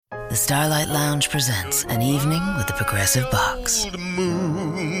the Starlight Lounge presents An Evening with the Progressive Box. Old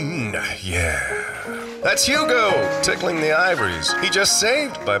moon, yeah. That's Hugo, tickling the ivories. He just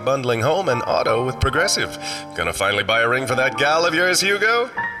saved by bundling home and auto with Progressive. Gonna finally buy a ring for that gal of yours, Hugo?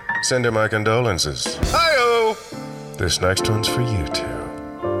 Send her my condolences. Hi-oh! This next one's for you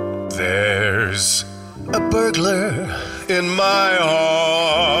two. There's a burglar in my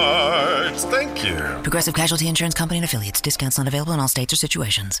heart. Thank you. Progressive Casualty Insurance Company and Affiliates. Discounts not available in all states or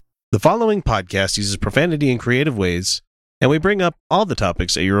situations. The following podcast uses profanity in creative ways, and we bring up all the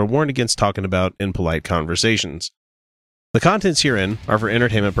topics that you are warned against talking about in polite conversations. The contents herein are for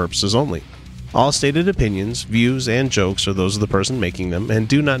entertainment purposes only. All stated opinions, views, and jokes are those of the person making them and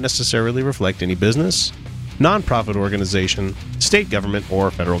do not necessarily reflect any business, non-profit organization, state government, or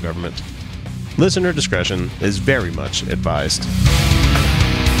federal government. Listener discretion is very much advised.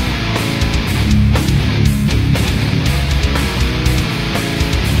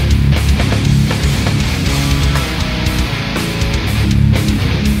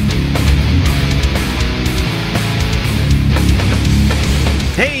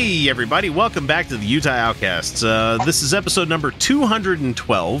 Hey everybody, welcome back to the Utah Outcasts. This is episode number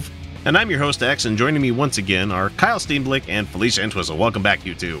 212, and I'm your host X, and joining me once again are Kyle Steenblick and Felicia Entwistle. Welcome back,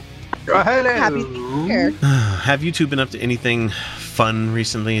 you two. Hello. Happy to be here. Have you two been up to anything fun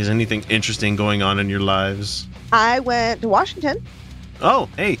recently? Is anything interesting going on in your lives? I went to Washington. Oh,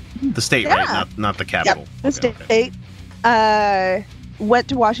 hey, the state, Yeah. right? Not the capital. Yep, the state. Went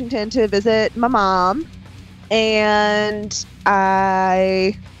to Washington to visit my mom, and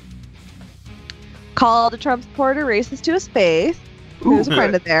I called a Trump supporter racist to his face, who was a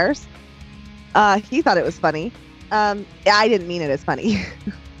friend of theirs. He thought it was funny. I didn't mean it as funny.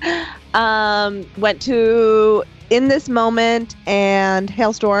 Went to In This Moment and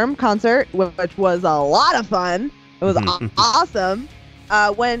Hailstorm concert, which was a lot of fun. It was awesome.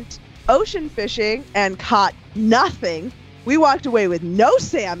 Went ocean fishing and caught nothing. We walked away with no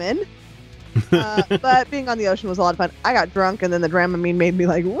salmon. But being on the ocean was a lot of fun. I got drunk, and then the Dramamine made me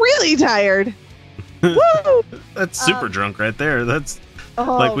like really tired. Woo! That's super drunk right there. That's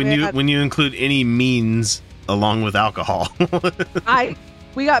Oh, like when man. you include any means along with alcohol.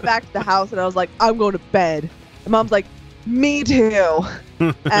 We got back to the house, and I was like, I'm going to bed. And Mom's like, me too.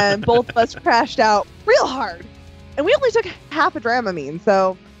 And both of us crashed out real hard. And we only took half a Dramamine,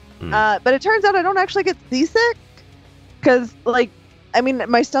 so. But it turns out I don't actually get seasick, because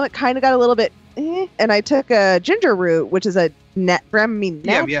my stomach kind of got a little bit, and I took a ginger root, which is a Dramamine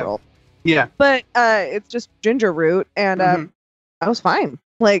natural. Yeah. But it's just ginger root, and I was fine.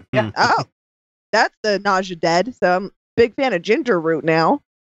 Oh, that's the nausea dead. So I'm a big fan of ginger root now.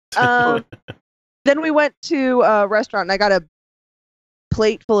 Then we went to a restaurant, and I got a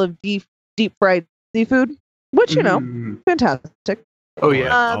plate full of deep fried seafood, which, fantastic. Oh,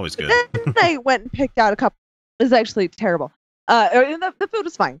 yeah. Always good. Then I went and picked out a couple. It was actually terrible. The food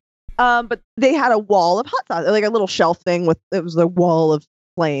was fine. But they had a wall of hot sauce, like a little shelf thing it was a wall of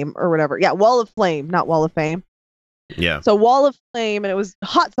flame or whatever. Yeah, wall of flame, not wall of fame. Yeah. So wall of flame, and it was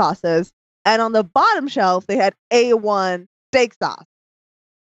hot sauces. And on the bottom shelf, they had A1 steak sauce.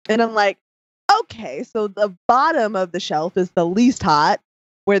 And I'm like, okay, so the bottom of the shelf is the least hot,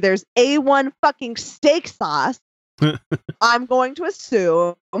 where there's A1 fucking steak sauce. I'm going to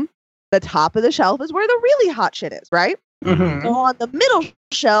assume the top of the shelf is where the really hot shit is, right? Mm-hmm. So on the middle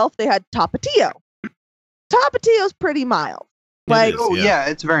shelf, they had Tapatio. Tapatio's pretty mild. It is, Oh, yeah,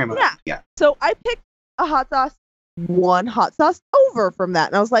 it's very much. Yeah. So I picked a hot sauce, one hot sauce over from that.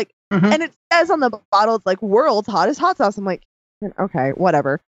 And I was like, and it says on the bottle, it's like world's hottest hot sauce. I'm like, okay,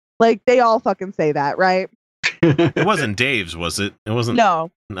 whatever. Like, they all fucking say that, right? It wasn't Dave's, was it? It wasn't.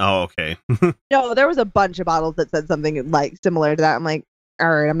 No. Oh, okay. No, there was a bunch of bottles that said something like similar to that. I'm like, all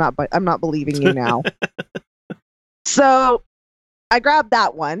right, I'm not believing you now. So I grabbed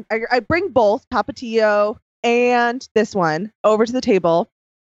that one. I bring both Tapatio and this one over to the table,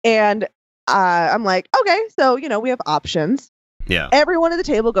 and I'm like, okay, so we have options. Yeah. Everyone at the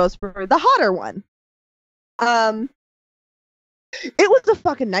table goes for the hotter one. It was a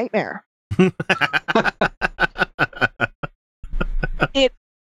fucking nightmare.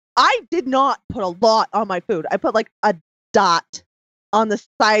 I did not put a lot on my food. I put like a dot on the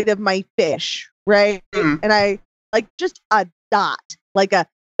side of my fish, right? And I like just a dot, like a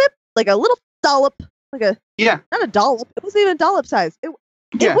little dollop, not a dollop. It wasn't even a dollop size. It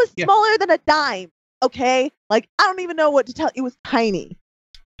was smaller than a dime. Okay, like I don't even know what to tell. It was tiny.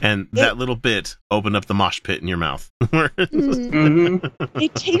 And that little bit opened up the mosh pit in your mouth.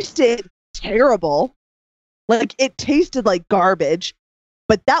 It tasted terrible. Like, it tasted like garbage.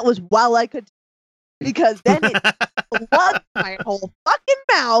 But that was while I could, because then it plugged my whole fucking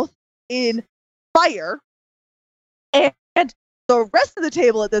mouth. in fire. And the rest of the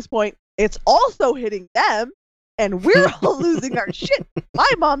table at this point, it's also hitting them. And we're all losing our shit. My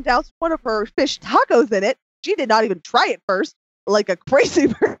mom doused one of her fish tacos in it. She did not even try it first, like a crazy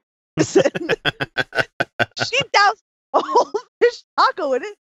person. She doused a whole fish taco in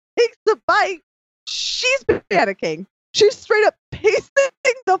it, takes the bite. She's panicking. She's straight up pacing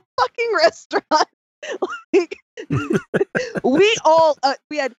the fucking restaurant. Like, we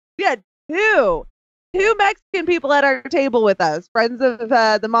had two Mexican people at our table with us, friends of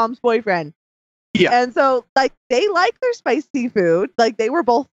the mom's boyfriend. Yeah. And so, like, they like their spicy food. Like, they were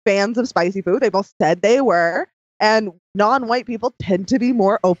both fans of spicy food. They both said they were. And non-white people tend to be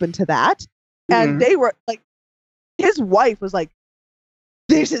more open to that. And they were, like, his wife was like,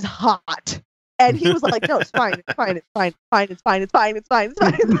 this is hot. And he was like, no, it's fine. It's fine. It's fine. It's fine. It's fine. It's fine. It's fine. It's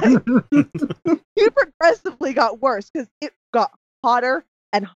fine. It progressively got worse because it got hotter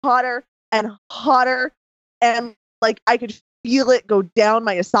and hotter and hotter. And, like, I could feel it go down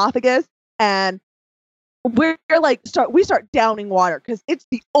my esophagus. And we're like, we start downing water because it's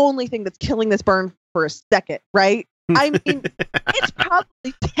the only thing that's killing this burn for a second, right? I mean, it's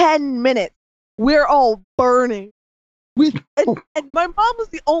probably 10 minutes. We're all burning. And my mom was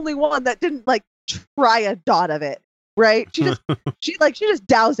the only one that didn't like try a dot of it, right? She just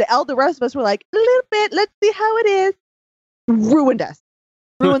doused it. All the rest of us were like, a little bit, let's see how it is. Ruined us.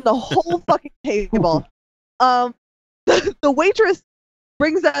 Ruined the whole fucking table. The waitress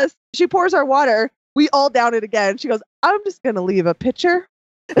brings us, she pours our water. We all down it again. She goes, I'm just going to leave a pitcher.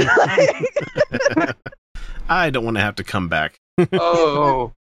 I don't want to have to come back.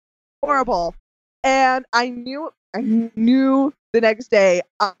 Oh. Horrible. And I knew the next day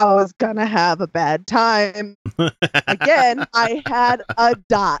I was going to have a bad time. Again, I had a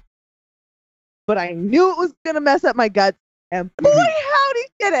dot. But I knew it was going to mess up my guts. And boy, howdy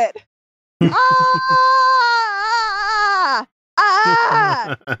did it.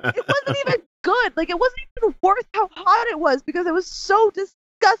 It wasn't even good. Like, it wasn't even worth how hot it was because it was so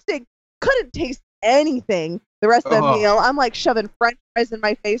disgusting. Couldn't taste anything the rest of the meal. I'm like shoving French fries in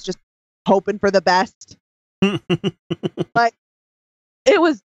my face, just hoping for the best. But it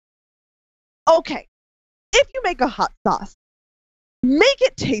was okay. If you make a hot sauce, make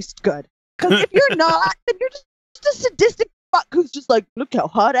it taste good. Because if you're not, then you're just a sadistic fuck who's just like, look how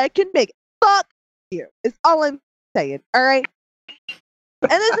hot I can make it. Fuck you. Is all I'm saying. All right.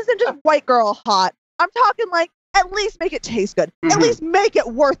 And this isn't just white girl hot. I'm talking like, at least make it taste good. At least make it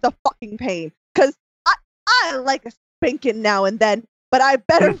worth the fucking pain. Because I like a spanking now and then, but I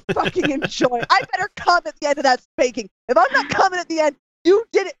better fucking enjoy it. I better come at the end of that spanking. If I'm not coming at the end, you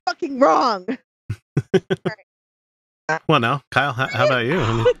did it fucking wrong. All right. Well, now, Kyle, how about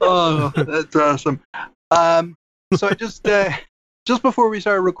you? Oh, that's awesome. So I just before we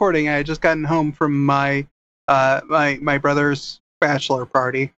started recording, I had just gotten home from my brother's bachelor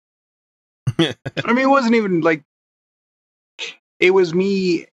party. I mean, it wasn't even like, it was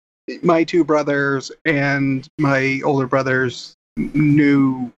me, my two brothers, and my older brother's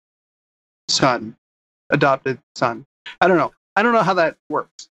new son, adopted son. I don't know how that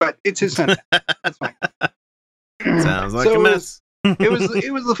works, but it's his son. That's fine. Sounds like a mess. It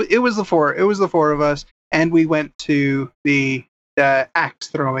was the four of us, and we went to the axe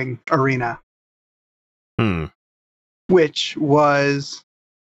throwing arena, which was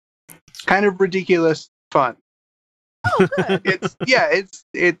kind of ridiculous fun. Oh, good.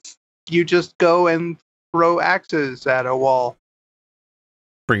 It's you just go and throw axes at a wall.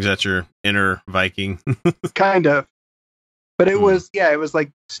 Brings out your inner Viking. Kind of. But it was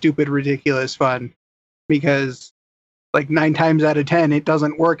like stupid, ridiculous fun because like 9 times out of 10 it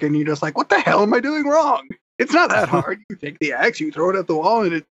doesn't work and you're just like, what the hell am I doing wrong? It's not that hard. You take the axe, you throw it at the wall,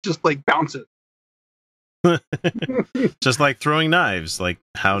 and it just like bounces. Just like throwing knives, like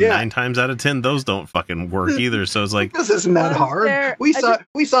how 9 times out of 10 those don't fucking work either. So it's like, this isn't that hard. We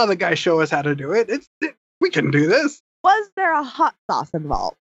saw the guy show us how to do it. We can do this. Was there a hot sauce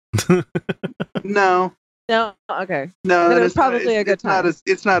involved? No. No. Okay. No. Then it was probably a good time.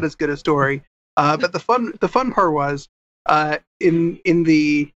 It's not as good a story. But the fun part was in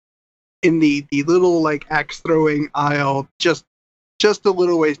the little like axe throwing aisle just a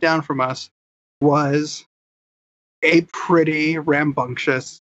little ways down from us was a pretty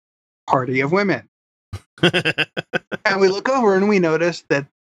rambunctious party of women. And we look over and we notice that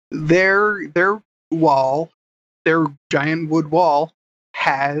their giant wood wall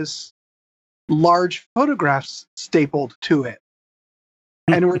has large photographs stapled to it.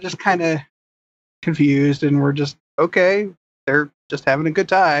 And we're just kind of confused, and we're just, okay, they're just having a good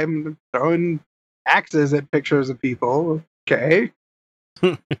time throwing axes at pictures of people. Okay.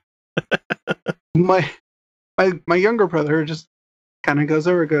 my younger brother just kind of goes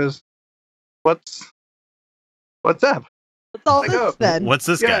over, goes, "What's up?" What's all I this go, then? What's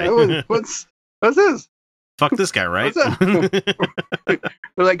this Yeah, guy? what's this? Fuck this guy, right? What's up?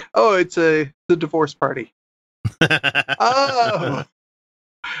 They're like, "Oh, it's the divorce party." Oh,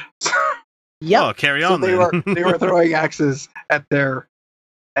 Yep. Oh, carry so on they then. were throwing axes at their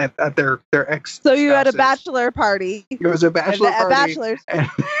ex. So you had a spouses. bachelor party. It was a bachelor a party bachelor's.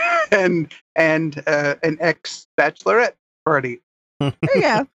 and an ex bachelorette party. There you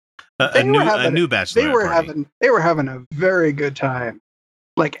go. a new bachelor. They were having a very good time.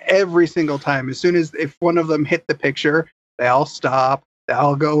 Like every single time, as soon as if one of them hit the picture, they all stop. They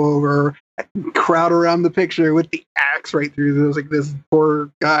all go over, crowd around the picture with the axe right through. There was like this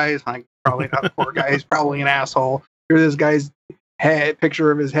poor guy's like probably not a poor guy. He's probably an asshole. Here's this guy's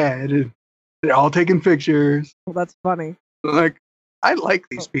picture of his head. And they're all taking pictures. Well, that's funny. Like, I like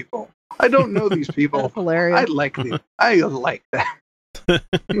these people. I don't know these people. That's hilarious. I like them. I like that.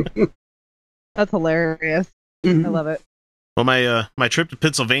 That's hilarious. I love it. Well, my trip to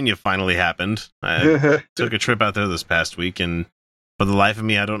Pennsylvania finally happened. I took a trip out there this past week, and for the life of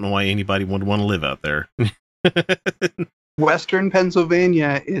me, I don't know why anybody would want to live out there. Western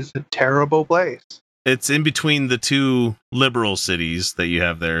Pennsylvania is a terrible place. It's in between the two liberal cities that you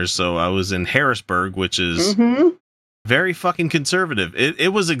have there. So I was in Harrisburg, which is very fucking conservative.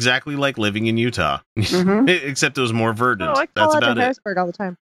 It was exactly like living in Utah, except it was more verdant. Oh, I call That's out about to it. Harrisburg all the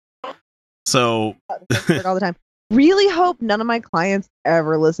time. So Harrisburg all the time. Really hope none of my clients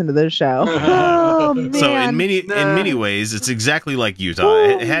ever listen to this show. Oh man! So in many ways, it's exactly like Utah.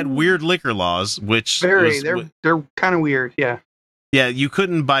 It had weird liquor laws, which they're kind of weird. Yeah. Yeah, you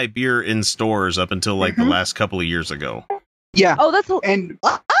couldn't buy beer in stores up until like the last couple of years ago. Yeah. Oh, that's and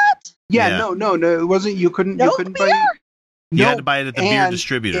what? Yeah. No. It wasn't. You couldn't No buy. beer? You No, had to buy it at the beer and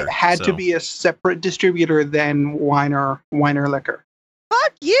distributor. It had so. to be a separate distributor than winer liquor.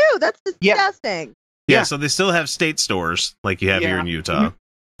 Fuck you! That's Yeah. disgusting. Yeah, so they still have state stores like you have here in Utah.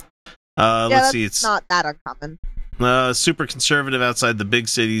 Yeah, Let's see, it's not that uncommon. super conservative outside the big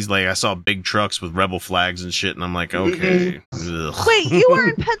cities. Like I saw big trucks with rebel flags and shit, and I'm like, okay. Ugh. Wait, you were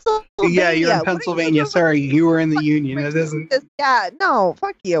in Pennsylvania? Yeah, you're in What are you Pennsylvania. doing? Sorry, you were in the Union. It doesn't. Yeah, no,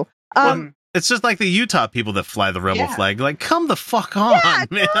 fuck you. It's just like the Utah people that fly the rebel Yeah. flag. Like, come the fuck on, yeah,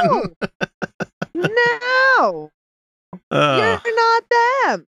 man. No, you're not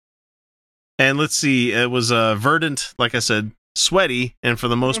them. And let's see, it was verdant, like I said, sweaty, and for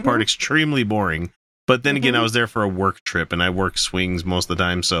the most part, extremely boring. But then again, I was there for a work trip, and I work swings most of the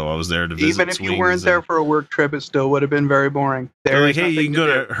time, so I was there to visit Even if swings you weren't there for a work trip, it still would have been very boring. They're like, There's hey, you can nothing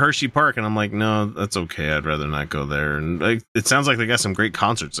go do. to Hershey Park, and I'm like, no, that's okay. I'd rather not go there. And like, it sounds like they got some great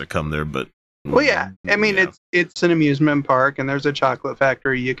concerts that come there, but Well, yeah. I mean, yeah. it's an amusement park, and there's a chocolate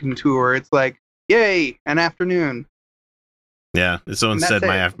factory you can tour. It's like, yay, an afternoon. Yeah. So And instead,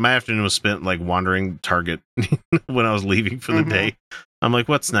 that's my afternoon was spent like wandering Target when I was leaving for the day. I'm like,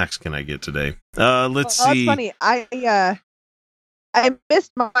 what snacks can I get today? Let's see. That's funny. I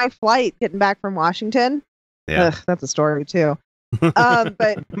missed my flight getting back from Washington. Yeah. Ugh, that's a story too.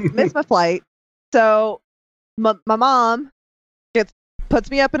 But missed my flight. So my mom puts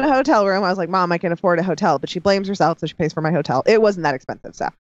me up in a hotel room. I was like, Mom, I can afford a hotel, but she blames herself, so she pays for my hotel. It wasn't that expensive, so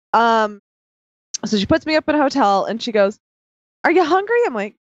so she puts me up in a hotel and she goes, "Are you hungry?" I'm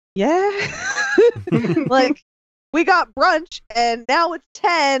like, "Yeah." Like, we got brunch and now it's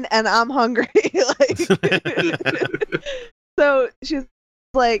 10 and I'm hungry. Like, so she's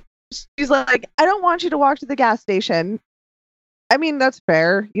like, "I don't want you to walk to the gas station." I mean, that's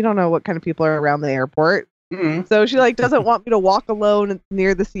fair. You don't know what kind of people are around the airport. So she like doesn't want me to walk alone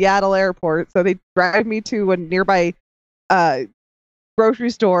near the Seattle airport. So they drive me to a nearby grocery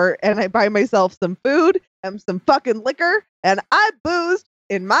store and I buy myself some food and some fucking liquor and I boozed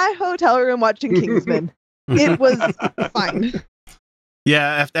in my hotel room watching Kingsman. It was fine.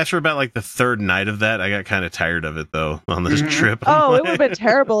 Yeah, after about like the third night of that, I got kind of tired of it though on this trip. Oh, it would have been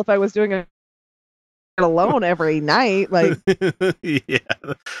terrible if I was doing it alone every night. Like, yeah,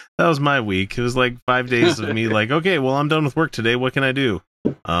 that was my week. It was like 5 days of me like, okay, well, I'm done with work today. What can I do?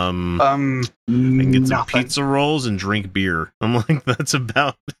 I can get some nothing. pizza rolls and drink beer. I'm like, that's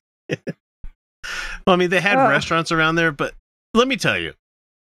about it. Well, I mean, they had restaurants around there, but let me tell you,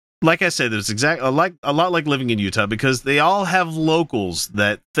 like I said, there's a lot like living in Utah because they all have locals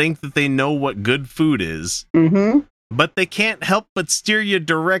that think that they know what good food is, but they can't help but steer you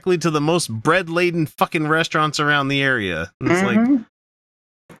directly to the most bread-laden fucking restaurants around the area. And it's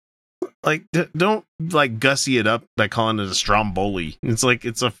like don't like gussy it up by calling it a stromboli. It's like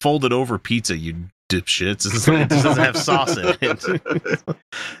it's a folded over pizza, you dipshits. It doesn't have sauce in it.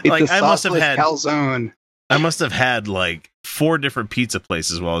 Like, it's a sauceless calzone. I must have had like 4 different pizza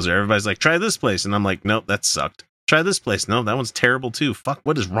places while I was there. Everybody's like, try this place. And I'm like, nope, that sucked. Try this place. No, that one's terrible too. Fuck,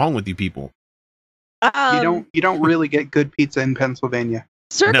 what is wrong with you people? You don't really get good pizza in Pennsylvania.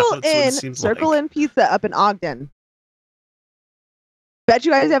 Circle like. In Pizza up in Ogden. Bet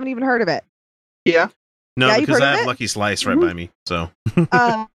you guys haven't even heard of it. Yeah. No, yeah, because I have Lucky Slice right by me. So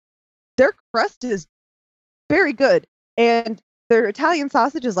their crust is very good, and their Italian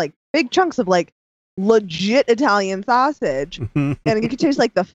sausage is like big chunks of like legit Italian sausage, and you can taste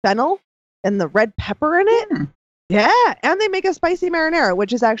like the fennel and the red pepper in it. Yeah, and they make a spicy marinara,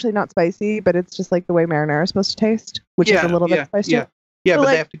 which is actually not spicy, but it's just like the way marinara is supposed to taste, which is a little bit spicy. Yeah, so but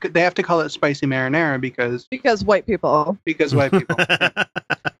like, they have to call it spicy marinara because white people. Because white people.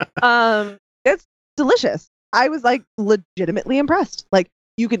 It's delicious. I was like legitimately impressed. Like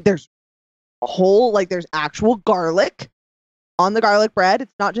there's a whole there's actual garlic on the garlic bread.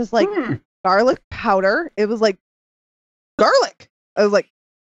 It's not just like garlic powder. It was like garlic. I was like,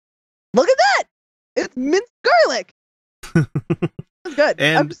 look at that. It's minced garlic. It's good.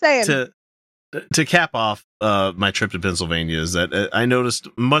 And I'm just saying. To cap off my trip to Pennsylvania is that I noticed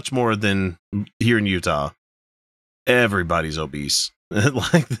much more than here in Utah. Everybody's obese.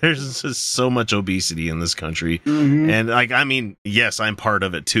 Like, there's just so much obesity in this country. And like, I mean, yes, I'm part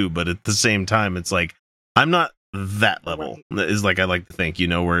of it too, but at the same time, it's like, I'm not that level. Is like, I like to think,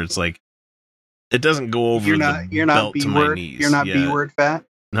 where it's like, it doesn't go over the belt to my knees. You're not B-word fat.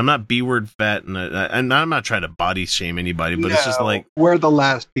 And I'm not B-word fat, and I'm not trying to body shame anybody, but it's just like, we're the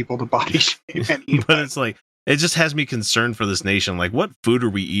last people to body shame anybody. But it's like, it just has me concerned for this nation. Like, what food are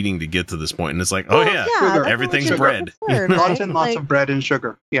we eating to get to this point? And it's like, everything's bread. Lots and lots of bread and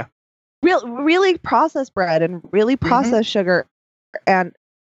sugar. Yeah. Really processed bread and really processed sugar, and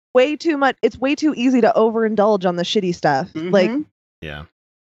way too much. It's way too easy to overindulge on the shitty stuff. Like, yeah,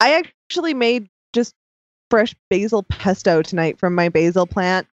 I actually made just fresh basil pesto tonight from my basil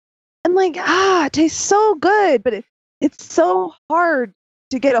plant, and like, it tastes so good, but it's so hard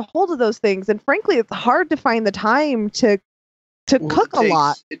to get a hold of those things, and frankly, it's hard to find the time to cook a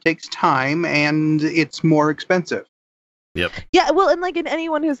lot. It takes time, and it's more expensive. Yep. Yeah, well, and like, in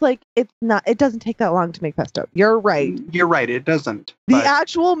anyone who's like, it doesn't take that long to make pesto. You're right. It doesn't. The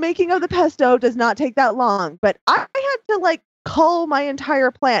actual making of the pesto does not take that long, but I had to like cull my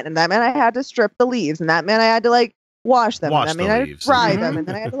entire plant, and that meant I had to strip the leaves, and that meant I had to like wash them, and that meant I had to dry them, and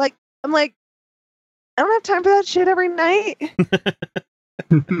then I had to like, I'm like, I don't have time for that shit every night.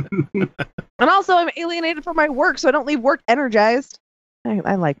 And also, I'm alienated from my work, so I don't leave work energized.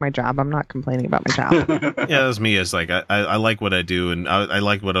 I like my job. I'm not complaining about my job. Yeah, that's me. It's like, I like what I do, and I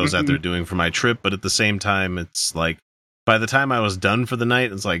like what I was out there doing for my trip, but at the same time, it's like, by the time I was done for the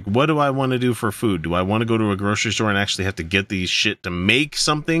night, it's like, what do I want to do for food? Do I want to go to a grocery store and actually have to get these shit to make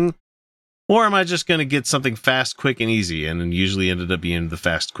something? Or am I just going to get something fast, quick, and easy? And then usually ended up being the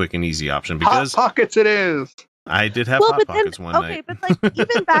fast, quick, and easy option. Because Hot Pockets it is. I did have Hot Pockets one night. Okay, but like,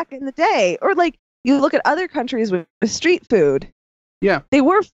 even back in the day, or like, you look at other countries with street food. Yeah. They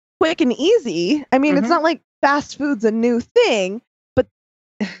were quick and easy. I mean, it's not like fast food's a new thing, but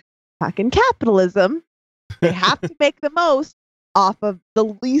back in capitalism, they have to make the most off of the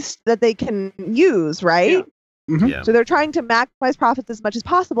least that they can use, right? Yeah. So they're trying to maximize profits as much as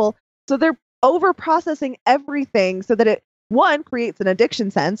possible. So they're over processing everything so that it, one, creates an addiction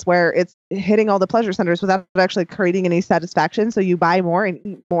sense where it's hitting all the pleasure centers without actually creating any satisfaction. So you buy more and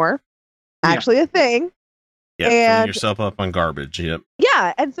eat more. Actually a thing. Yeah, filling yourself up on garbage. Yep.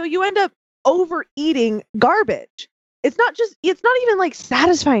 Yeah, and so you end up overeating garbage. It's not even like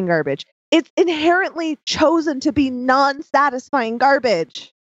satisfying garbage. It's inherently chosen to be non-satisfying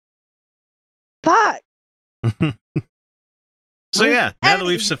garbage. Fuck. So yeah, now that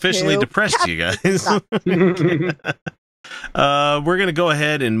we've sufficiently depressed you guys, we're going to go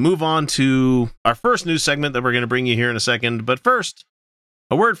ahead and move on to our first news segment that we're going to bring you here in a second. But first,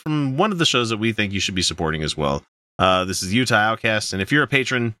 a word from one of the shows that we think you should be supporting as well. This is Utah Outcasts, and if you're a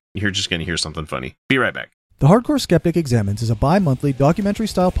patron, you're just going to hear something funny. Be right back. The Hardcore Skeptic Examines is a bi-monthly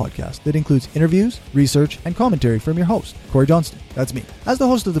documentary-style podcast that includes interviews, research, and commentary from your host, Corey Johnston. That's me. As the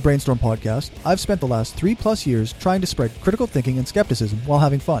host of the Brainstorm podcast, I've spent the last 3+ years trying to spread critical thinking and skepticism while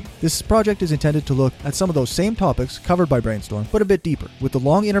having fun. This project is intended to look at some of those same topics covered by Brainstorm, but a bit deeper. With the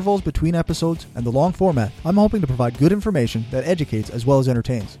long intervals between episodes and the long format, I'm hoping to provide good information that educates as well as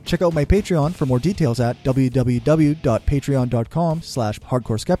entertains. Check out my Patreon for more details at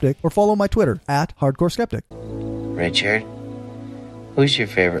www.patreon.com/hardcoreskeptic or follow my Twitter @hardcoreskeptic. Richard, who's your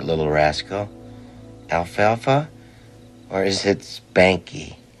favorite little rascal? Alfalfa? Or is it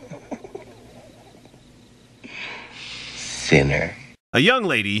Spanky? thinner. A young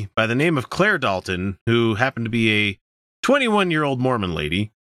lady by the name of Claire Dalton, who happened to be a 21-year-old Mormon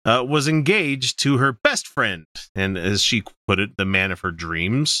lady, was engaged to her best friend, and as she put it, the man of her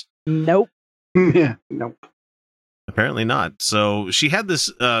dreams. Nope. Yeah, nope. Apparently not. So she had this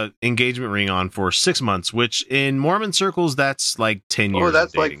engagement ring on for 6 months, which in Mormon circles, that's like 10 years. Oh,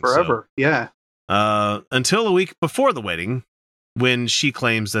 that's of dating, like forever. Yeah. Until a week before the wedding, when she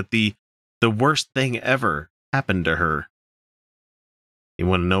claims that the worst thing ever happened to her. You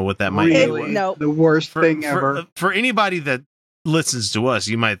want to know what that might Really? be? No. The worst thing ever. For anybody that listens to us,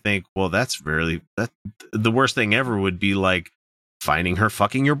 you might think, well, that's really the worst thing ever would be like finding her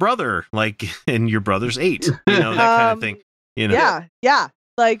fucking your brother, like, and your brother's 8, that kind of thing. Yeah,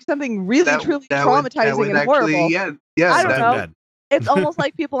 like something really truly traumatizing and horrible. Yeah, I don't know. Bad. It's almost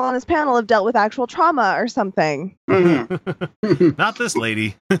like people on this panel have dealt with actual trauma or something. Mhm. Not this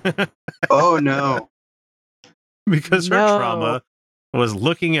lady, Oh no. because her No. trauma was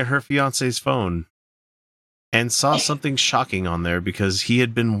looking at her fiance's phone and saw something shocking on there because he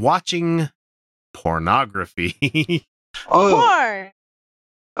had been watching pornography. Oh. Porn.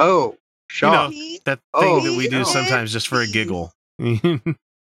 Oh. Shock. That thing Oh, that we do no. sometimes just for a giggle.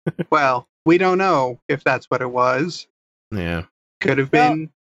 Well, we don't know if that's what it was. Yeah. Could have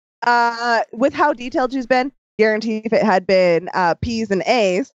been. With how detailed she's been, guarantee if it had been P's and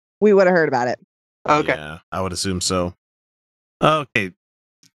A's, we would have heard about it. Okay. Yeah, I would assume so. Okay.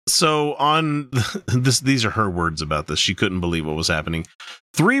 So on these are her words about this. She couldn't believe what was happening.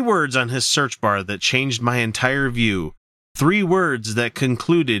 3 words on his search bar that changed my entire view. 3 words that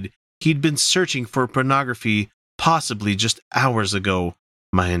concluded he'd been searching for pornography possibly just hours ago.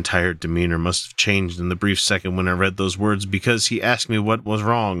 My entire demeanor must have changed in the brief second when I read those words because he asked me what was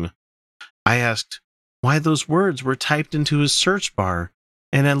wrong. I asked why those words were typed into his search bar,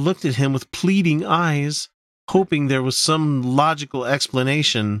 and I looked at him with pleading eyes, hoping there was some logical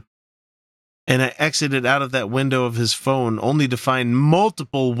explanation. And I exited out of that window of his phone only to find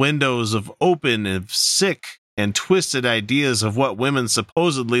multiple windows of open and sick and twisted ideas of what women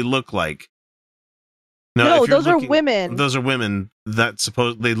supposedly look like. No, if you're those are women. Those are women that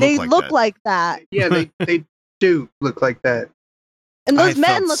they Look like that. Yeah, they do look like that. And I those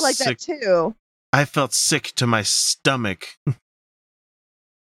men felt look like sick. that too. I felt sick to my stomach. How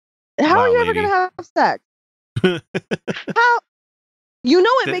Wow, are you ever lady. going to have sex? How? You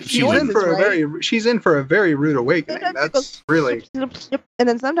know it makes She's noises, in for right? she's in for a very rude awakening. Sometimes it That's goes really. And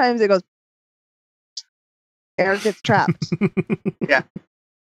then sometimes it goes. Air gets trapped. Yeah.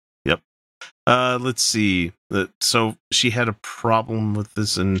 Yep. Let's see. So she had a problem with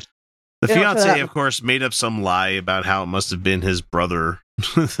this, and the They don't fiance, put it of course, made up some lie about how it must have been his brother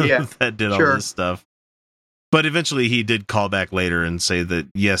Yeah, that did all sure. this stuff. But eventually, he did call back later and say that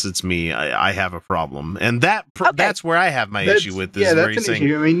yes, it's me. I have a problem, and that's where I have my issue with this. Yeah, where that's he's an saying,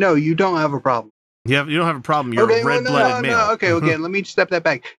 issue. I mean, no, you don't have a problem. you don't have a problem. You're Okay, a well, red-blooded male. No, okay, let me step that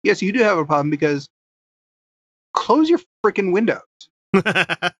back. Yes, you do have a problem because close your freaking windows. Who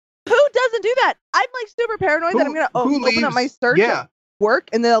doesn't do that? I'm like super paranoid that I'm going to open up my search Yeah, at work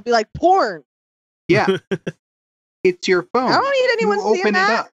and then it'll be like porn. yeah. It's your phone. I don't need anyone You seeing open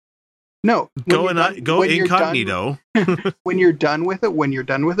that. it up. No, Go when you're incognito. when you're done with it, when you're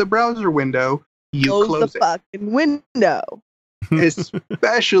done with a browser window, you close the it. fucking window.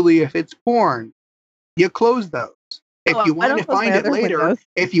 Especially if it's porn, you close those. If Oh, you I want don't to close my find it other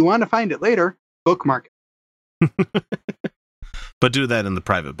later, bookmark it. But do that in the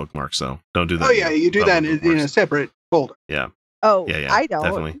private bookmarks, though. Don't do that. Oh yeah, you do that in a bookmarks. separate folder. Yeah. Oh, Yeah. I don't.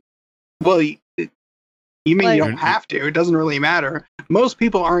 Definitely. Well, you mean Like- you don't have to? It doesn't really matter. Most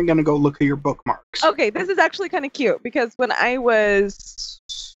people aren't going to go look at your bookmarks. Okay, this is actually kind of cute because when I was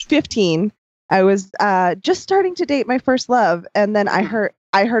 15, I was just starting to date my first love, and then I heard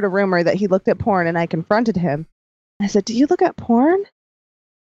a rumor that he looked at porn, and I confronted him. I said, "Do you look at porn?"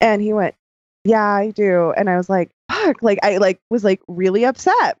 And he went, "Yeah, I do." And I was like, "Fuck!" Like I was really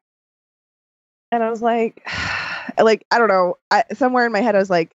upset, and I was like, I don't know. Somewhere in my head, I was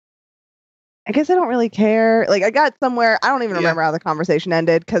like, I guess I don't really care. Like I got somewhere. I don't even remember how the conversation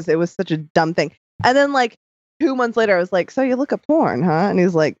ended because it was such a dumb thing. And then 2 months later, I was like, "So you look at porn, huh?" And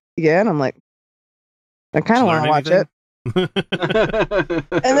he's like, "Yeah." And I'm like, "I kind of want to watch it."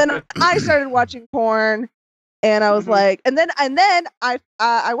 And then I started watching porn, and I was like, and then I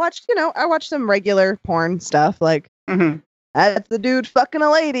watched, I watched some regular porn stuff, like that's the dude fucking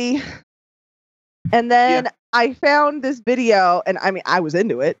a lady. And then I found this video, and I mean, I was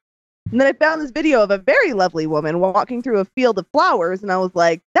into it. And then I found this video of a very lovely woman walking through a field of flowers, and I was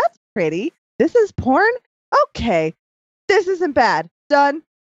like, "That's pretty. This is porn? Okay, this isn't bad. Done."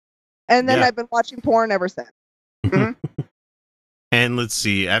 And then I've been watching porn ever since. And let's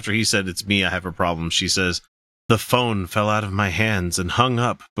see, after he said, "It's me, I have a problem," she says, "The phone fell out of my hands and hung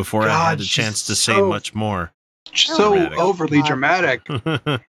up before I had a chance to say much more." So Dramatic. overly dramatic.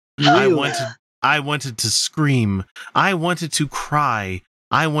 I wanted to scream. I wanted to cry.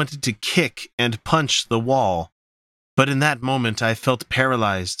 I wanted to kick and punch the wall. But in that moment, I felt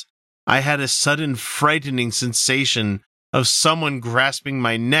paralyzed. I had a sudden frightening sensation of someone grasping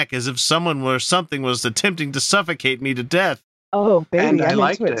my neck as if someone or something was attempting to suffocate me to death. Oh, baby, And I I'm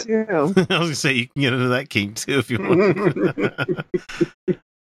liked into it. too. I was going to say, you can get into that kink too if you want.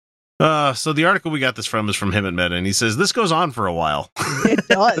 So the article we got this from is from him at Meta, and he says, "This goes on for a while." It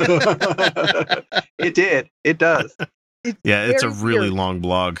does. It did. It does. Yeah, it's a very really weird. long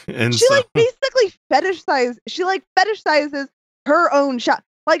blog. And She so, like basically fetishizes her own shot.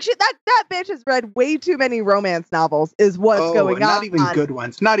 Like that bitch has read way too many romance novels. Is what's going on. Not even good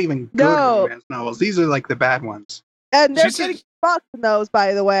ones. Not even good No. romance novels. These are like the bad ones. And they're She said- getting fucked in those,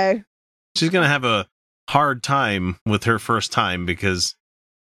 by the way. she's going to have a hard time with her first time because,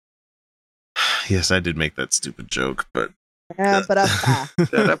 yes, I did make that stupid joke, but Yeah, but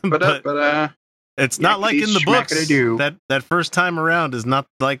But it's not like in the books. Schmackity-doo. That first time around is not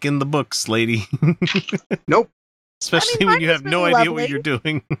like in the books, lady. Nope. Especially mine when you was have no really idea what lovely. you're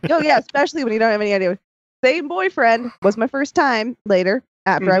doing. oh yeah, especially when you don't have any idea. Same boyfriend was my first time later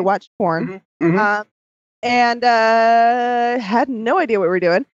after I watched porn. Mhm. And had no idea what we were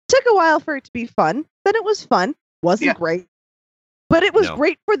doing. Took a while for it to be fun. Then it was fun. Wasn't Yeah. great. But it was No.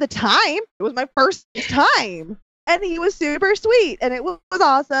 great for the time. It was my first time. And he was super sweet. And it was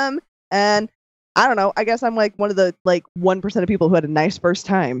awesome. And I don't know. I guess I'm like one of the 1% of people who had a nice first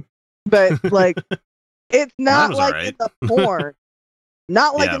time. But like it's not was like alright. in the porn.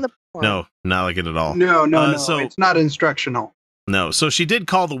 Not like Yeah. in the porn. No, not like it at all. No. So- It's not instructional. No. So she did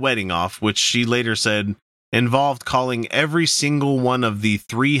call the wedding off, which she later said involved calling every single one of the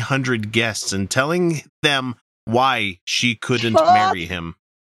 300 guests and telling them why she couldn't Fuck marry him.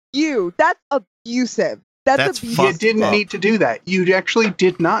 That's abusive. That's That's abusive. You fucked didn't up. need to do that. You actually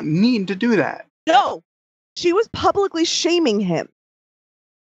did not need to do that. No. She was publicly shaming him.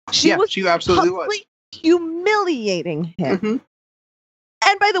 She absolutely was. publicly humiliating him. Mhm.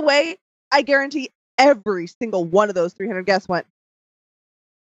 And by the way, I guarantee every single one of those 300 guests went,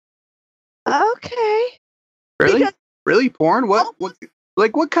 okay. Really? Because- Really? Porn?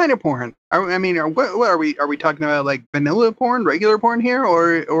 What kind of porn? What are we? Are we talking about like vanilla porn, regular porn here,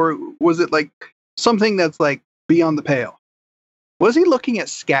 or was it like something that's like beyond the pale? Was he looking at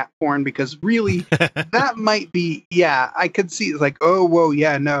scat porn? Because really, that might be. Yeah, I could see. It's like, oh, whoa,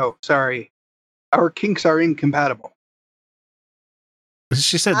 yeah, no, sorry, our kinks are incompatible.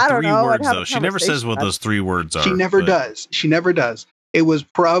 She said I don't 3 know. I'd words, have a though. She never says conversation what about those 3 words are. She never but- does. She never does. It was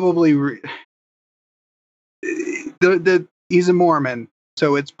probably he's a Mormon,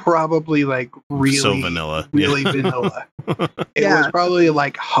 so it's probably like really So vanilla. really Yeah. vanilla. It Yeah. was probably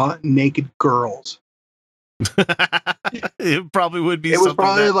like hot naked girls. It probably would be It was something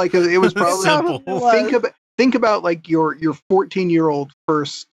probably that like it was probably simple. It was. think about like your 14-year-old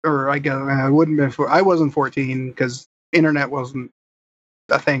first, or I guess I wouldn't have been. I wasn't 14 because internet wasn't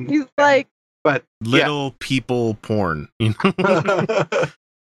a thing. He's like, But little people porn. You know?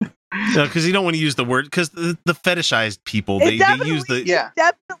 Because you don't want to use the word, because the fetishized people, they use the... yeah,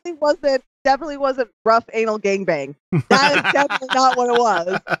 definitely wasn't rough anal gangbang. That is definitely not what it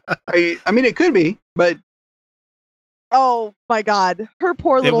was. I mean it could be, but Oh my god. Her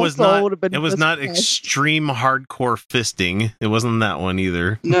poor It little was soul not. would have been It was not crushed. extreme hardcore fisting. It wasn't that one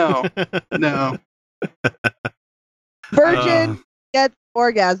either. no, no. Virgin gets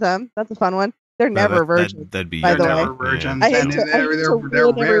orgasm. That's a fun one. They're never virgins. That'd be by the They're way. never virgins, I hate and to, I hate to they're ruin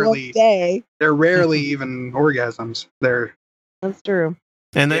everyone's rarely day. they're rarely even orgasms. They're That's true.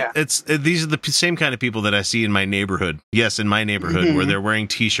 And Yeah. these are the same kind of people that I see in my neighborhood. Yes, in my neighborhood, where Mhm. they're wearing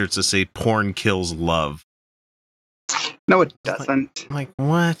T-shirts that say "Porn kills love." no, it doesn't. I'm like,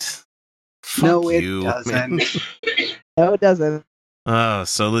 what? No, Fuck it you, man. doesn't. No, it doesn't.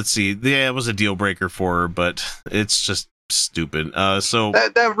 So let's see. Yeah, it was a deal breaker for her, but it's just stupid. So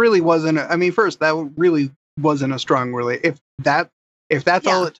That really wasn't. I mean, first that really wasn't a strong If that's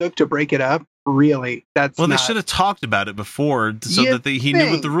all it took to break it up, really, that's well, not, they should have talked about it before so You'd that he knew what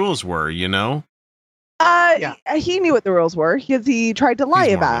think. the rules were. You know, Yeah. He knew what the rules were because he tried to lie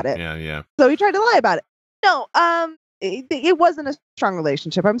He's about Mormon. it. Yeah. So he tried to lie about it. No, it wasn't a strong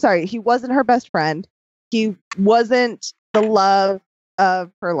relationship. I'm sorry. He wasn't her best friend. He wasn't the love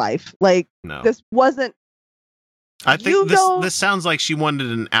of her life. Like, No, this wasn't. I you think don't- this sounds like she wanted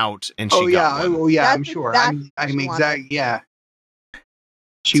an out, and she Oh yeah, got one. oh yeah, I'm That's sure. exactly I'm what she exact. Yeah.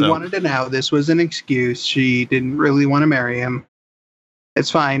 She So- wanted an out. This was an excuse. She didn't really want to marry him. It's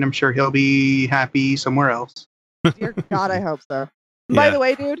fine. I'm sure he'll be happy somewhere else. Dear God, I hope so. By the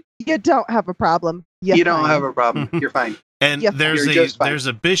way, dude, you don't have a problem. You don't have a problem. You're fine. And Yeah, there's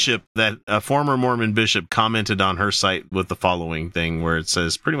a bishop that a former Mormon bishop commented on her site with the following thing where it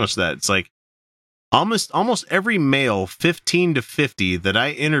says pretty much that it's like almost every male 15 to 50 that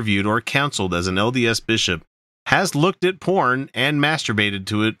I interviewed or counseled as an LDS bishop has looked at porn and masturbated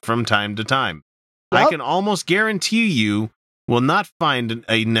to it from time to time. Yep. I can almost guarantee you will not find an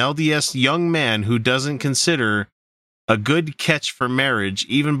LDS young man who doesn't consider a good catch for marriage,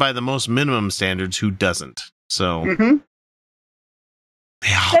 even by the most minimum standards, who doesn't. So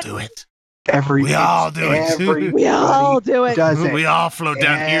they all do it. We all do it. We all do it. Does it. We all float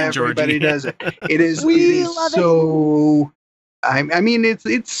down here, Georgie. Everybody does it. It is. We it is love so. I mean,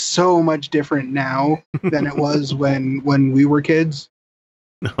 it's so much different now than it was when we were kids.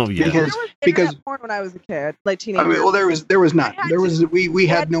 Oh yeah. Because internet porn when I was a kid, like teenager. I mean, well, there was not. We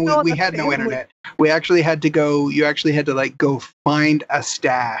had no internet. We actually had to go. You actually had to like go find a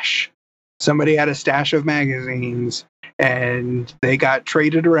stash. Somebody had a stash of magazines, and they got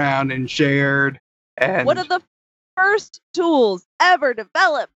traded around and shared. And one of the first tools ever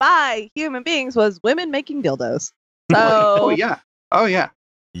developed by human beings was women making dildos. So, oh yeah.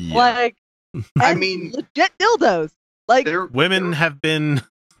 like, I mean, legit dildos. Like, women have been.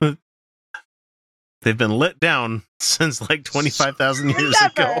 They've been let down since like 25,000 years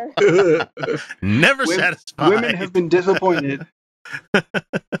ago. Never satisfied. Women have been disappointed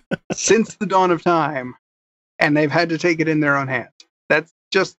since the dawn of time, and they've had to take it in their own hands. That's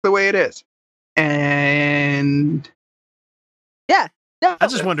just the way it is. And yeah, no, I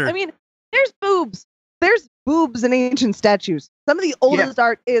just wonder. I mean, there's boobs. There's boobs in ancient statues. Some of the oldest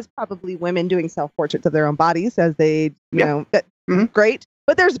art is probably women doing self-portraits of their own bodies as they, you know, great.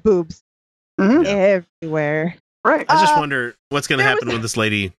 But there's boobs everywhere. Right. I just wonder what's going to happen when this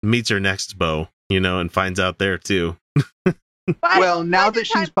lady meets her next beau, and finds out there too. Well, now that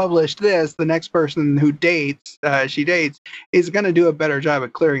she's published this, the next person who she dates, is going to do a better job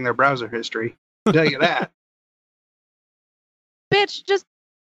at clearing their browser history. I'll tell you that. Bitch, just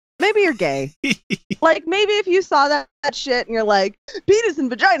maybe you're gay. Like, maybe if you saw that shit and you're like, penis and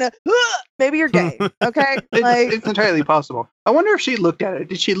vagina, maybe you're gay. Okay? It's entirely possible. I wonder if she looked at it.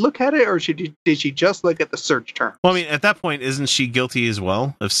 Did she look at it, or did she just look at the search term? Well, I mean, at that point, isn't she guilty as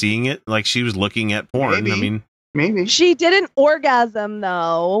well of seeing it? Like, she was looking at porn. Maybe. She didn't orgasm,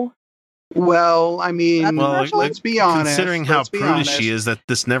 though. Well, I mean, let's be honest. Considering how prudish she is, that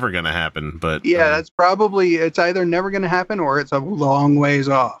this never going to happen. But yeah, that's probably, it's either never going to happen or it's a long ways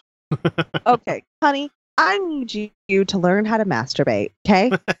off. Okay, honey, I need you to learn how to masturbate,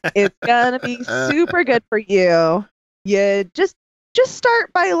 okay? It's gonna be super good for you. You just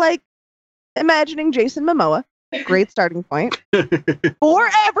start by, like, imagining Jason Momoa. Great starting point. For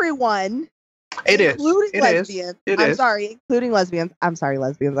everyone. Including lesbians. Including lesbians. I'm sorry,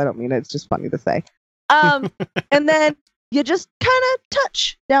 lesbians. I don't mean it. It's just funny to say. And then you just kind of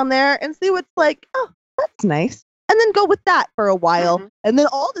touch down there and see what's like, oh, that's nice. And then go with that for a while. And then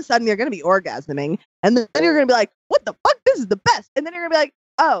all of a sudden you're going to be orgasming. And then you're going to be like, what the fuck? This is the best. And then you're going to be like,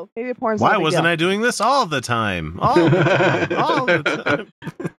 oh, maybe porn's why wasn't I doing this all the time? All the time.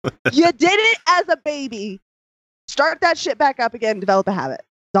 You did it as a baby. Start that shit back up again and develop a habit.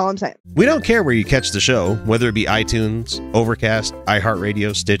 That's all I'm saying. We don't care where you catch the show, whether it be iTunes, Overcast,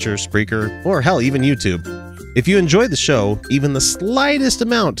 iHeartRadio, Stitcher, Spreaker, or hell, even YouTube. If you enjoy the show, even the slightest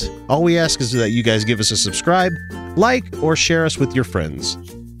amount, all we ask is that you guys give us a subscribe, like, or share us with your friends.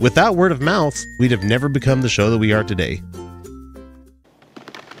 Without word of mouth, we'd have never become the show that we are today.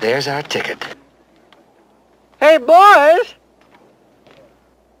 There's our ticket. Hey, boys!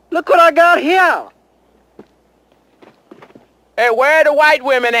 Look what I got here! Hey, where are the white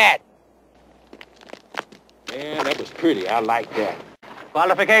women at? Man, that was pretty. I like that.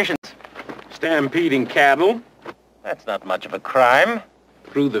 Qualifications. Stampeding cattle. That's not much of a crime.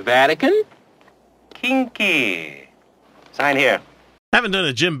 Through the Vatican. Kinky. Sign here. Haven't done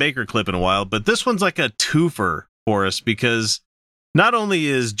a Jim Baker clip in a while, but this one's like a twofer for us because not only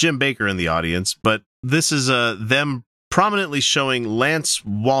is Jim Baker in the audience, but this is them prominently showing Lance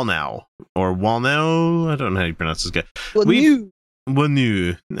Wallnau, or Wallnau, I don't know how you pronounce this guy.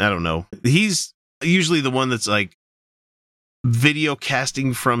 Wallnau, I don't know. He's usually the one that's like video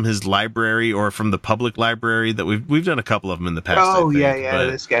casting from his library or from the public library that we've done a couple of them in the past. Oh,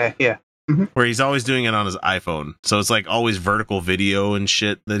 this guy, yeah. Where he's always doing it on his iPhone. So it's like always vertical video and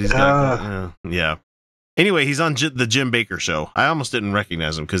shit that he's got. Yeah. Anyway, he's on the Jim Baker show. I almost didn't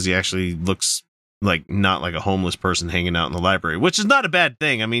recognize him because he actually looks like not like a homeless person hanging out in the library, which is not a bad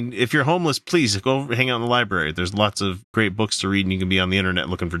thing. I mean, if you're homeless, please go hang out in the library. There's lots of great books to read, and you can be on the internet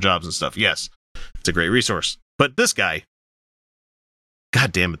looking for jobs and stuff. Yes, it's a great resource. But this guy,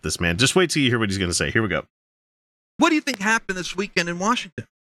 God damn it, this man. Just wait till you hear what he's going to say. Here we go. What do you think happened this weekend in Washington?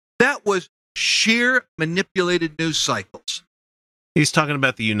 That was sheer manipulated news cycles. He's talking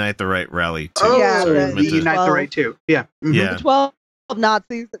about the Unite the Right rally, too. Oh, Yeah, the Unite the Right too. Yeah. Mhm. Yeah. The 12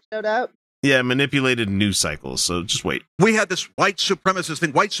 Nazis that showed up. Yeah, manipulated news cycles. So just wait. We had this white supremacist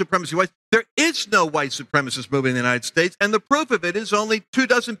thing, white supremacy. There is no white supremacist movement in the United States, and the proof of it is only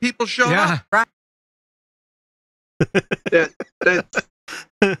 24 people show up. Right?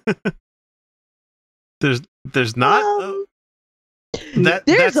 There's not. Well, That's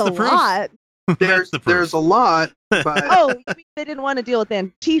there's the a proof. lot. There's a lot, but Oh, you mean they didn't want to deal with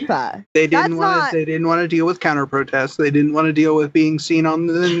Antifa. they didn't want to deal with counter protests. They didn't want to deal with being seen on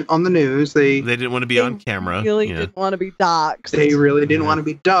the news. They They didn't want to be on camera. Really Yeah. didn't want to be doxxed. really didn't want to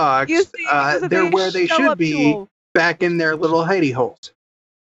be dogs. You see, because if They're they where they show should up be, to back in their little hidey holes.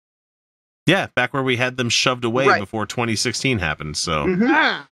 Yeah, back where we had them shoved away Right. before 2016 happened. So,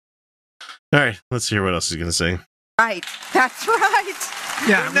 Mhm. all right, let's hear what else he's going to say. Right. That's right.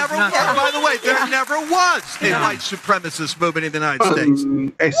 Yeah, there never was. By the way, there never was a white supremacist movement in the United States.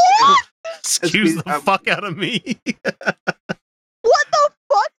 Excuse the fuck out of me. What the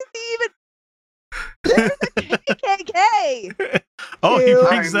fuck is he even? There's a KKK. Oh, he Dude.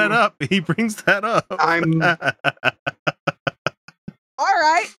 brings that up. He brings that up. I'm All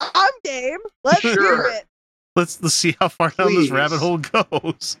right, I'm game. Let's Sure. hear it. Let's see how far down this Please. rabbit hole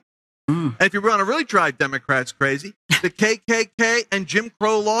goes. And if you want to really drive Democrats crazy, the KKK and Jim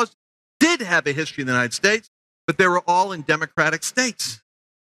Crow laws did have a history in the United States, but they were all in democratic states.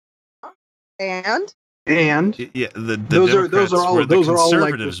 And Yeah, the Those are Democrats all- were the those are all, like,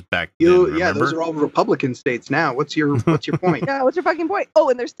 conservatives back then. Remember? those are all Republican states now. What's your point? yeah, what's your fucking point? Oh,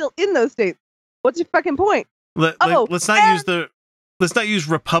 and they're still in those states. What's your fucking point? Let's not use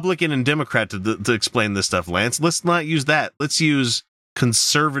Republican and Democrat to explain this stuff, Lance. Let's not use that. Let's use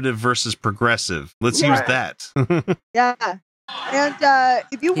conservative versus progressive. Let's use that. Yeah. And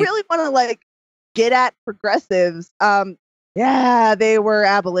if you really want to like get at progressives, yeah, they were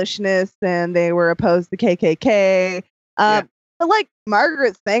abolitionists and they were opposed to KKK. But like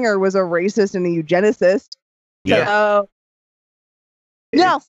Margaret Sanger was a racist and a eugenicist. Yeah. So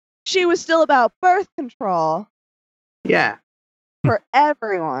no, she was still about birth control Yeah, for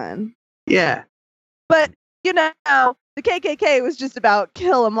everyone. yeah. But you know, the KKK was just about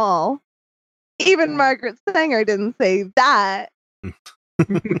kill them all. Even Margaret Sanger didn't say that.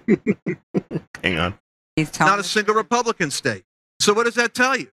 Hang on. Not a single Republican state. So what does that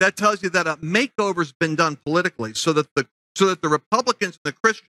tell you? That tells you that a makeover's been done politically so that the Republicans and the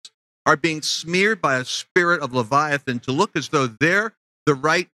Christians are being smeared by a spirit of Leviathan to look as though they're the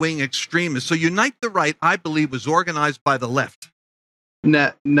right-wing extremists. So Unite the Right, I believe, was organized by the left.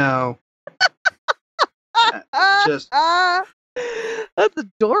 No. Just That's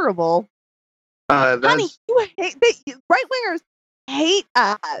adorable. that's Honey, you hate right wingers hate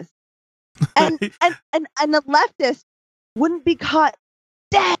us, and the leftists wouldn't be caught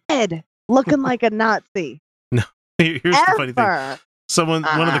dead looking like a Nazi. Here's the funny thing. Ever.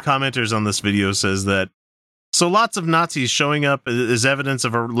 One of the commenters on this video says that so lots of Nazis showing up is evidence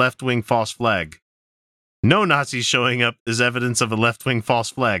of a left-wing false flag. No Nazis showing up is evidence of a left-wing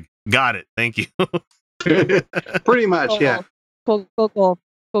false flag. Got it. Thank you. pretty much. Yeah. Cool.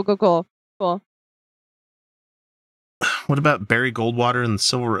 What about Barry Goldwater and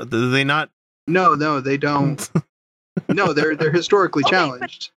Silver? Do they not? No, they don't. No, they're historically Okay,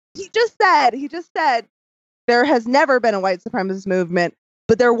 challenged. He just said there has never been a white supremacist movement,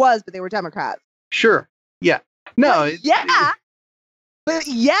 but there was, but they were Democrats. Sure. Yeah. No. But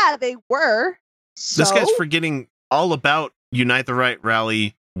yeah, they were. So? This guy's forgetting all about Unite the Right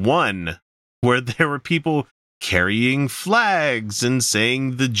Rally 1, where there were people carrying flags and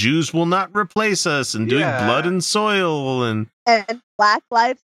saying the Jews will not replace us and doing blood and soil and Black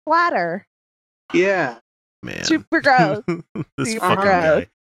Lives Matter. Yeah. Man. Super gross. This Super fucking gross.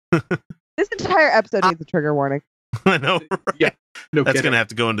 guy. This entire episode needs a trigger warning. I know. Right? Yeah. No That's kidding. going to have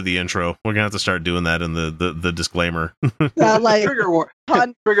to go into the intro. We're going to have to start doing that in the disclaimer. Yeah, like trigger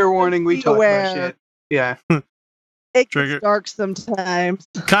warning. We talk about shit. Yeah. It Trigger. gets dark sometimes.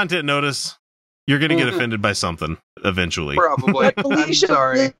 Content notice. You're going to get offended by something eventually. Probably. But I'm Felicia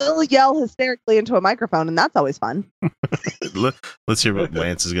sorry. will yell hysterically into a microphone, and that's always fun. Let's hear what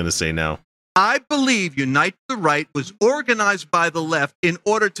Lance is going to say now. I believe Unite the Right was organized by the left in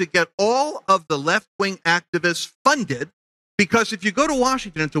order to get all of the left-wing activists funded Because if you go to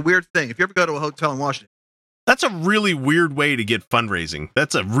Washington, it's a weird thing. If you ever go to a hotel in Washington, That's a really weird way to get fundraising.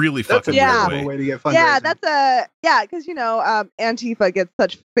 That's a really fucking weird way to get fundraising. Yeah, because Antifa gets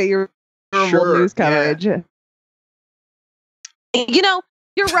such favorable news coverage. Yeah.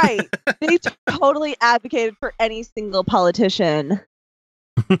 You're right. They totally advocated for any single politician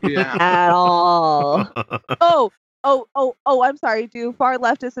at all. I'm sorry. Do far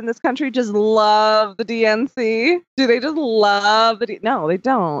leftists in this country just love the DNC? Do they just love the No, they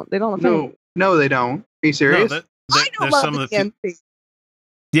don't. They don't. No, they don't. Are you serious? I don't love the DNC.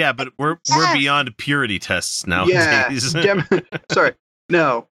 Yeah, but we're beyond purity tests nowadays. Yeah. Sorry.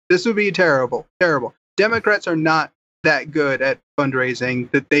 No, this would be terrible. Terrible. Democrats are not that good at fundraising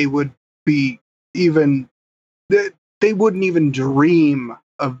that they would be even. They wouldn't even dream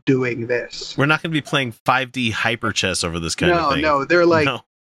of doing this. We're not going to be playing 5D hyper chess over this kind of thing. No, they're like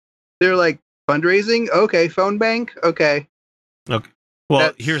fundraising. Okay, phone bank. Okay.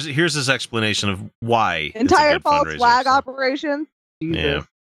 Well, here's his explanation of why entire false flag operation. Yeah.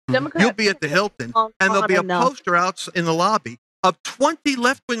 Democrats you'll be at the Hilton, and there'll be a poster out in the lobby of 20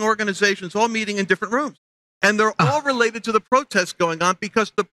 left-wing organizations all meeting in different rooms, and they're all related to the protests going on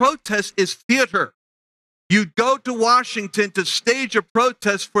because the protest is theater. You go to Washington to stage a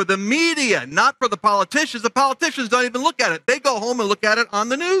protest for the media, not for the politicians. The politicians don't even look at it. They go home and look at it on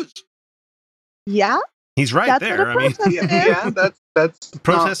the news. Yeah. He's right there. I mean, that's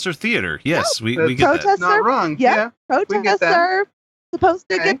protests are theater. Yes, we get that. That's not wrong. Yeah, protests are supposed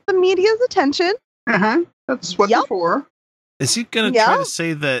to get the media's attention. That's what they're for. Is he going to try to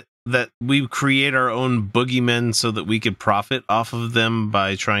say that we create our own boogeymen so that we could profit off of them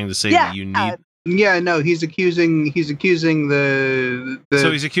by trying to say that you need? Yeah, no, he's accusing the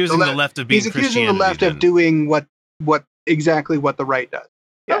so he's accusing the left of being he's accusing the left of doing what exactly what the right does.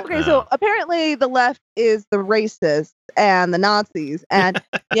 Yeah. Okay, so apparently the left is the racists and the Nazis, and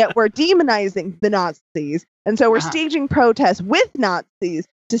yet we're demonizing the Nazis, and so we're staging protests with Nazis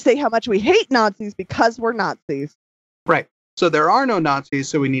to say how much we hate Nazis because we're Nazis. Right. So there are no Nazis,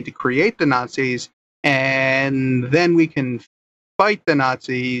 so we need to create the Nazis, and then we can fight the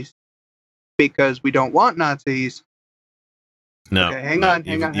Nazis because we don't want Nazis. No. Okay, hang on.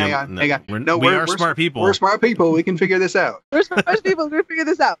 No, we're smart people. We're smart people. We can figure this out. We're smart people. We can figure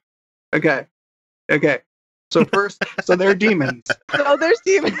this out. Okay. So first, so they're demons. So there's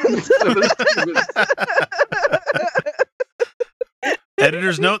demons.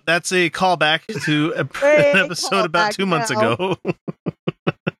 Editor's note, that's a callback to an episode about 2 months ago.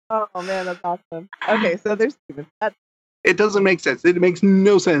 Oh, man, that's awesome. Okay, so there's demons. It doesn't make sense. It makes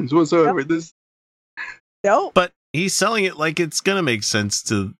no sense whatsoever. Nope. But he's selling it like it's going to make sense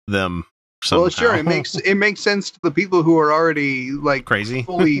to them somehow. Well, sure, it makes sense to the people who are already crazy,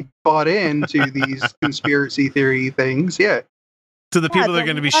 fully bought into these conspiracy theory things. Yeah. To the people that are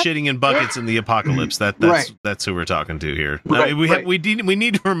going to be shitting in buckets in the apocalypse, that's who we're talking to here. Right, we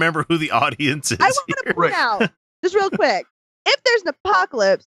need to remember who the audience is. I want to point out, just real quick, if there's an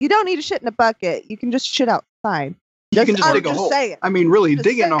apocalypse, you don't need to shit in a bucket. You can just shit outside. You can just dig a hole. Saying. I mean, really,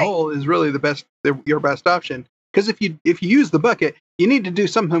 digging a hole is really your best option. Because if you use the bucket, you need to do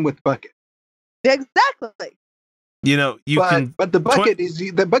something with the bucket. Exactly. But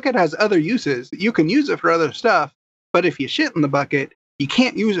the bucket has other uses. You can use it for other stuff. But if you shit in the bucket, you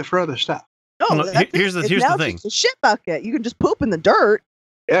can't use it for other stuff. No, here's the thing. It's a shit bucket. You can just poop in the dirt.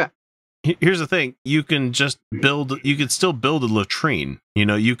 Yeah. Here's the thing. You can still build a latrine.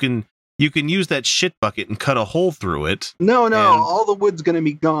 You can use that shit bucket and cut a hole through it. No, all the wood's going to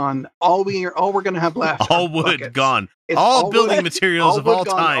be gone. All we're going to have left. All wood buckets. Gone. All building materials of all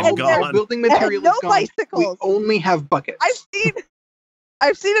time gone. All building materials no gone. Bicycles. We only have buckets.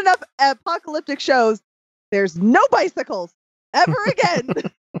 I've seen enough apocalyptic shows. There's no bicycles ever again.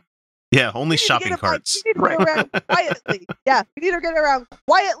 Yeah, only shopping carts. We need to get around quietly. Yeah, we need to get around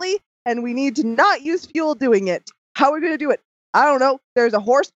quietly, and we need to not use fuel doing it. How are we going to do it? I don't know. There's a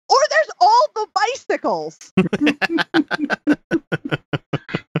horse, or there's all the bicycles.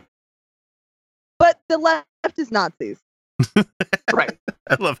 But the left is Nazis. Right.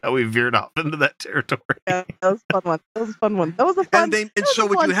 I love how we veered off into that territory. Yeah, that was a fun one. That was a fun. And so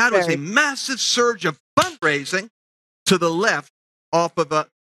what you had was a massive surge of fundraising to the left off of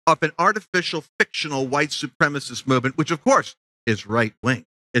an artificial, fictional white supremacist movement, which of course is right wing.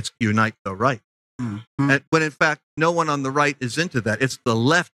 It's Unite the Right. Mm-hmm. When in fact no one on the right is into that. It's the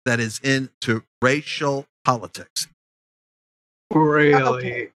left that is into racial politics.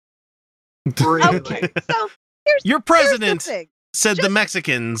 Really? Okay. So your president said the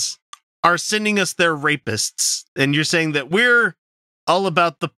Mexicans are sending us their rapists, and you're saying that we're all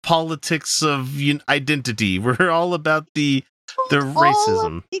about the politics of identity. We're all about the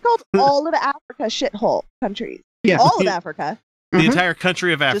racism. He called all of Africa shithole countries. Yeah. All of Africa. The entire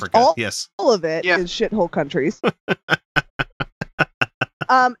country of Africa. All, yes. All of it is shithole countries.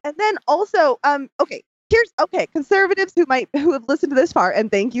 And then also, conservatives who have listened to this far,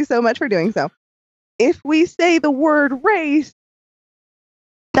 and thank you so much for doing so. If we say the word race,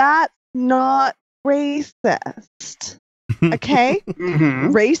 that's not racist. Okay?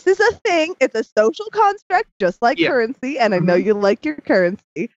 Race is a thing. It's a social construct, just like currency. And I know you like your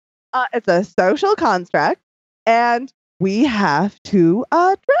currency. It's a social construct, and we have to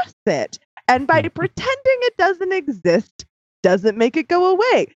address it. And by pretending it doesn't exist, doesn't make it go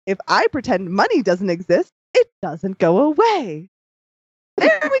away. If I pretend money doesn't exist, it doesn't go away.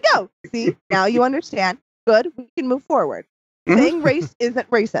 There we go. See, now you understand. Good, we can move forward. Saying race isn't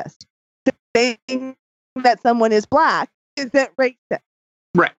racist. Saying that someone is black isn't racist.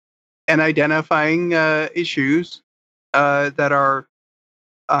 Right. And identifying issues that are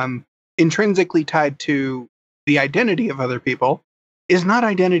intrinsically tied to the identity of other people is not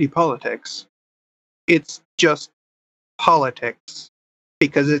identity politics. It's just politics,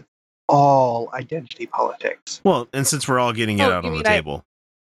 because it's all identity politics. Well, and since we're all getting it out on the table,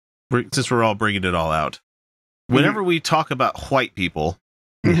 since we're all bringing it all out, whenever we talk about white people,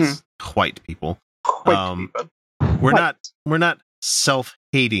 yes, white people, we're not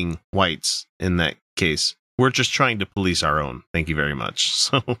self-hating whites in that case. We're just trying to police our own. Thank you very much.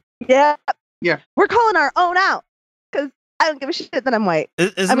 So yeah, we're calling our own out because I don't give a shit that I'm white.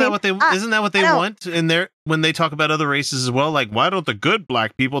 Isn't that what they want in there when they talk about other races as well? Like, why don't the good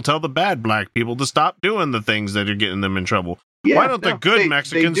black people tell the bad black people to stop doing the things that are getting them in trouble? Yeah, why don't the good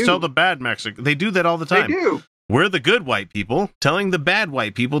Mexicans tell the bad Mexicans? They do that all the time. They do. We're the good white people telling the bad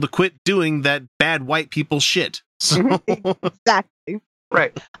white people to quit doing that bad white people shit. So exactly.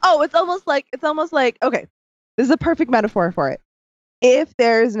 Right. Oh, it's almost like okay. This is a perfect metaphor for it. If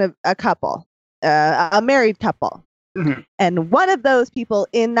there's a couple, a married couple, and one of those people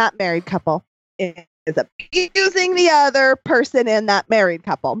in that married couple is abusing the other person in that married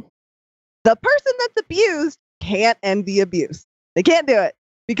couple, the person that's abused can't end the abuse. They can't do it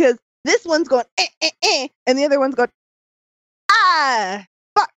because this one's going and the other one's going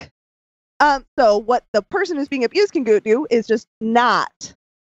fuck. So what the person who's being abused can go do is just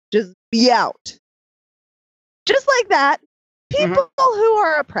be out. Just like that, people who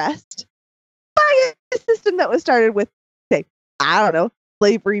are oppressed by a system that was started with, say, I don't know,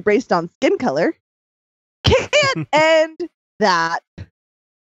 slavery based on skin color, can't end that.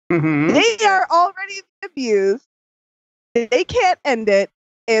 They are already abused. They can't end it.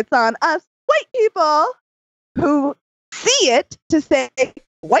 It's on us white people who see it to say,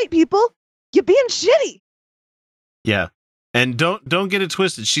 white people, you're being shitty. Yeah. And don't get it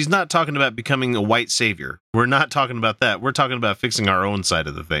twisted. She's not talking about becoming a white savior. We're not talking about that. We're talking about fixing our own side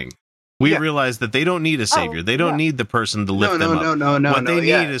of the thing. We realize that they don't need a savior. They don't need the person to lift them up. No. What they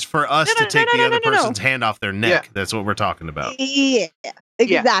need is for us to take the other person's hand off their neck. That's what we're talking about. Yeah,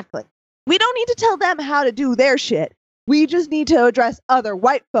 exactly. We don't need to tell them how to do their shit. We just need to address other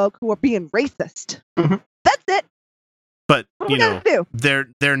white folk who are being racist. That's it. But,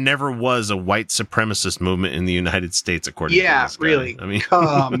 there never was a white supremacist movement in the United States, according to this guy. Really? I mean,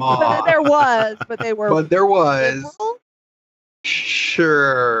 come on. But there was. But there was. Liberal?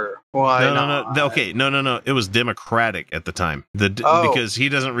 Sure. Why not? Okay, no. It was democratic at the time. Because he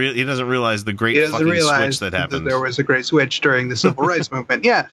doesn't realize the great fucking switch that happened. There was a great switch during the civil rights movement.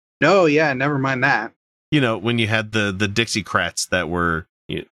 Yeah. No, yeah, never mind that. When you had the Dixiecrats that were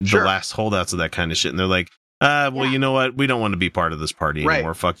the last holdouts of that kind of shit, and they're like, you know what? We don't want to be part of this party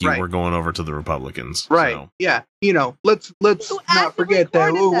anymore. Fuck you. We're going over to the Republicans. Right. So. Yeah. Let's not forget.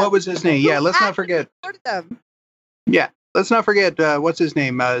 What was his name? Yeah. Let's not forget. Yeah. Let's not forget. What's his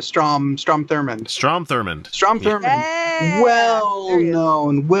name? Strom Thurmond. Strom Thurmond. Yeah.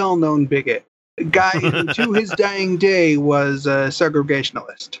 Well known bigot. A guy who, to his dying day, was a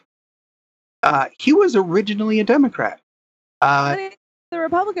segregationalist. He was originally a Democrat. The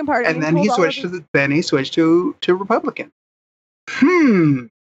Republican Party, and then he switched to Republican.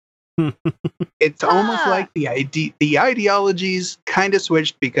 It's almost like the ideologies kind of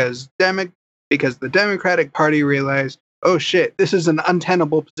switched because the Democratic Party realized, oh shit, this is an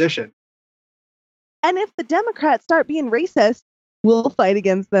untenable position. And if the Democrats start being racist, we'll fight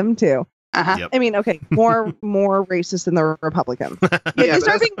against them too. Yep. I mean, okay, more racist than the Republicans. That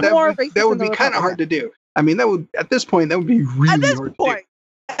would be kind of hard to do. I mean, at this point that would be really hard to do.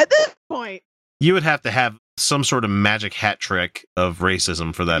 At this point, you would have to have some sort of magic hat trick of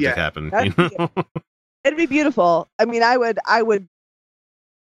racism for that to happen. It'd be beautiful. I mean, I would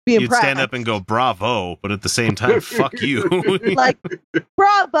be You'd impressed. stand up and go, bravo, but at the same time, fuck you. Like,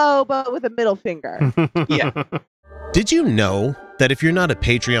 bravo, but with a middle finger. Yeah. Did you know that if you're not a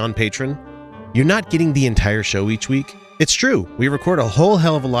Patreon patron, you're not getting the entire show each week? It's true. We record a whole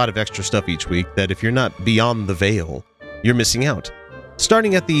hell of a lot of extra stuff each week that if you're not beyond the veil, you're missing out.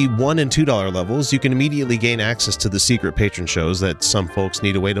 Starting at the $1 and $2 levels, you can immediately gain access to the secret patron shows that some folks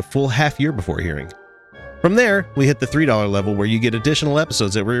need to wait a full half year before hearing. From there, we hit the $3 level where you get additional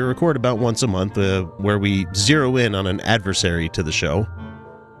episodes that we record about once a month, where we zero in on an adversary to the show.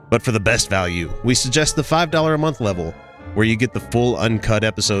 But for the best value, we suggest the $5 a month level, where you get the full uncut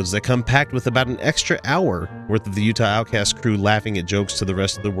episodes that come packed with about an extra hour worth of the Utah Outcasts crew laughing at jokes to the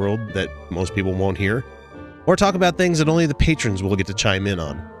rest of the world that most people won't hear, or talk about things that only the patrons will get to chime in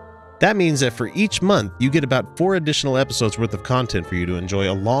on. That means that for each month, you get about 4 additional episodes worth of content for you to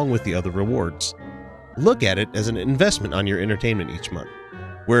enjoy along with the other rewards. Look at it as an investment on your entertainment each month.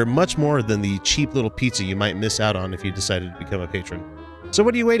 We're much more than the cheap little pizza you might miss out on if you decided to become a patron. So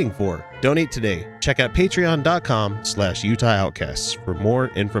what are you waiting for? Donate today. Check out patreon.com/Utah Outcasts for more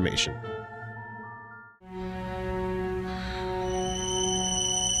information.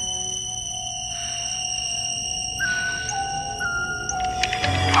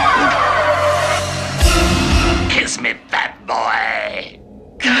 Kiss me, fat boy.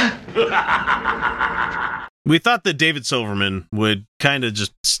 We thought that David Silverman would kind of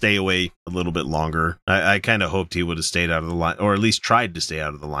just stay away a little bit longer. I kind of hoped he would have stayed out of the line, or at least tried to stay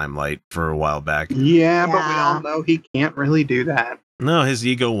out of the limelight for a while back. Yeah, but we all know he can't really do that. No, his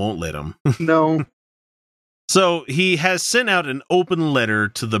ego won't let him. No. So he has sent out an open letter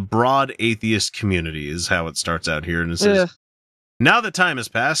to the broad atheist community, is how it starts out here. And it says, now that time has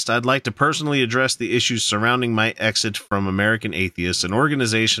passed, I'd like to personally address the issues surrounding my exit from American Atheists, an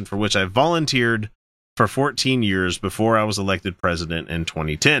organization for which I volunteered for 14 years before I was elected president in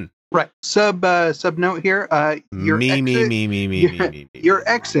 2010. Right. Subnote here. Your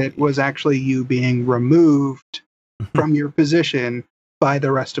exit was actually you being removed from your position by the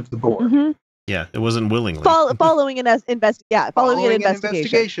rest of the board. Mm-hmm. Yeah, it wasn't willingly. Following an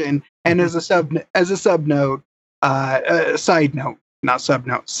investigation. And as a subnote, side note,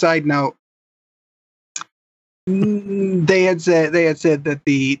 they had said that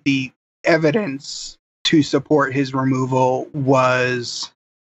the evidence to support his removal was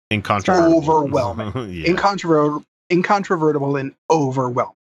overwhelming, incontrovertible, and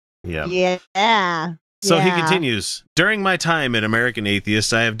overwhelming. Yeah. So he continues, during my time at American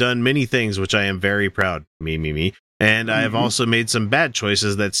Atheists, I have done many things which I am very proud. Me. And I have also made some bad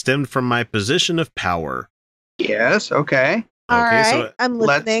choices that stemmed from my position of power. Yes, okay. All right, so I'm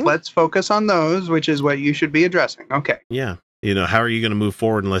listening. Let's focus on those, which is what you should be addressing. Okay. Yeah. You know, how are you going to move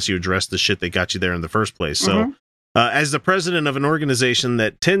forward unless you address the shit that got you there in the first place? So, as the president of an organization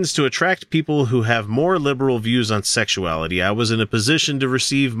that tends to attract people who have more liberal views on sexuality, I was in a position to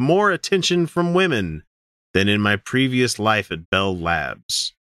receive more attention from women than in my previous life at Bell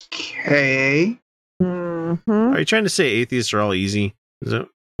Labs. Okay. Are you trying to say atheists are all easy? Is that...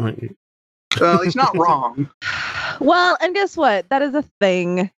 Well, he's not wrong. Well, and guess what? That is a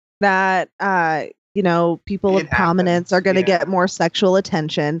thing that, people of prominence are going to get more sexual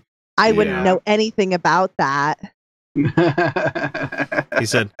attention. I wouldn't know anything about that. He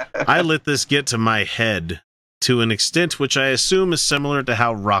said, I let this get to my head to an extent which I assume is similar to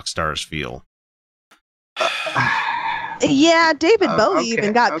how rock stars feel. Yeah, David Bowie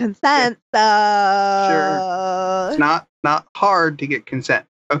even got consent. Sure. It's not hard to get consent.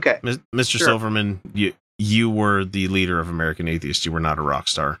 Okay. Mr. Silverman, you were the leader of American Atheists. You were not a rock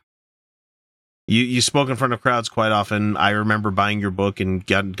star. You spoke in front of crowds quite often. I remember buying your book and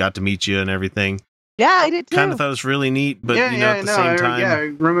got to meet you and everything. Yeah, I did too. Kind of thought it was really neat, but at the same time... I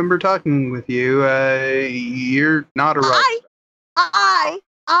remember talking with you. You're not a rock star.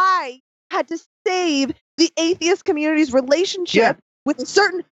 I had to save the atheist community's relationship with a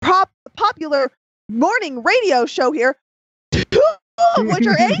certain popular morning radio show here, which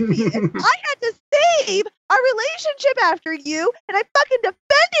are atheists. I had to save our relationship after you, and I fucking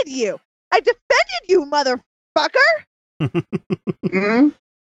defended you. I defended you, motherfucker.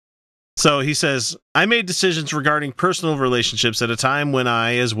 So he says, I made decisions regarding personal relationships at a time when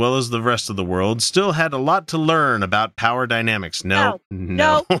I, as well as the rest of the world, still had a lot to learn about power dynamics. No.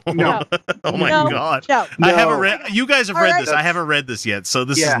 No. Oh my God. No. I haven't read. You guys have read this. Right. I haven't read this yet, so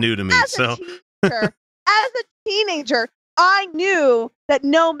this is new to me. As a teenager, I knew that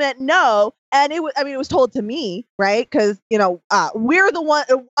no meant no, and it was told to me, right? Because we're the one.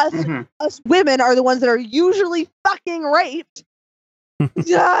 Us women are the ones that are usually fucking raped.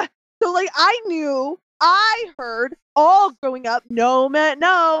 Yeah. So, I heard all growing up, no meant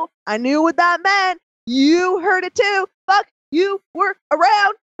no. I knew what that meant. You heard it too. Fuck, you were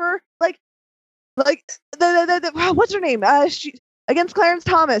around for like the what's her name? She against Clarence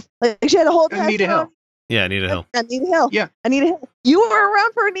Thomas. Like she had a whole Anita Hill. Yeah, Anita Hill. Anita Hill. Yeah. Anita Hill. You were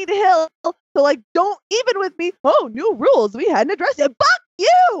around for Anita Hill. So like, don't even with me. Oh, new rules we hadn't addressed yet. Fuck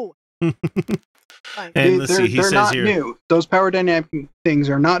you. And let's see, he they're says not here. new. Those power dynamic things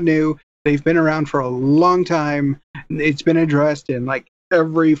are not new. They've been around for a long time. It's been addressed in like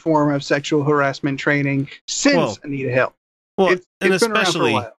every form of sexual harassment training since Anita Hill. Well, it's and been around for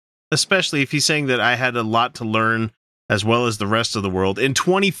a while. especially if he's saying that I had a lot to learn as well as the rest of the world in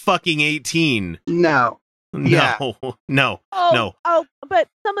 2018. No. Yeah. No. Oh, but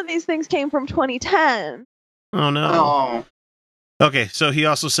some of these things came from 2010. Oh no. Oh. Okay, so he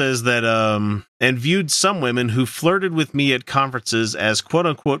also says that and viewed some women who flirted with me at conferences as quote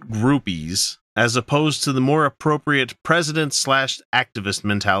unquote groupies, as opposed to the more appropriate president/activist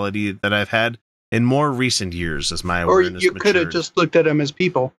mentality that I've had in more recent years as my Or awareness you could have matured. just looked at them as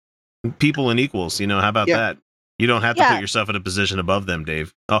people. People and equals, how about that? You don't have to put yourself in a position above them,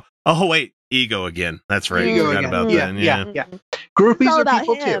 Dave. Oh wait, ego again. That's right. Ego Forgot again. about Yeah, that. yeah. Groupies all are about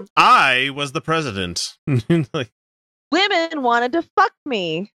people him. too. I was the president. Like, Women wanted to fuck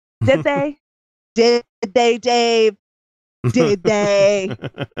me. Did they? Did they, Dave? Did they?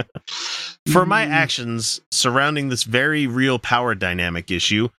 for my actions surrounding this very real power dynamic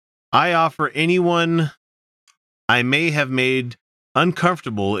issue, I offer anyone I may have made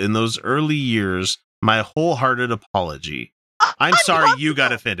uncomfortable in those early years my wholehearted apology. I'm sorry you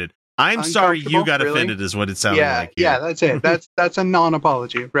got offended. I'm sorry you got Really? offended is what it sounded like. Yeah, that's it. That's a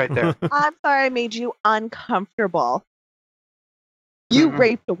non-apology right there. I'm sorry I made you uncomfortable. You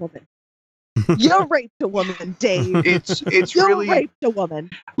raped a woman. You raped a woman, Dave. It's you really raped a woman.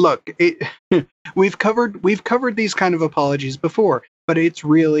 Look, we've covered these kind of apologies before, but it's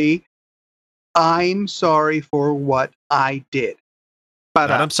really I'm sorry for what I did. But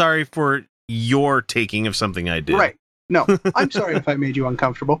I'm sorry for your taking of something I did. Right. No, I'm sorry if I made you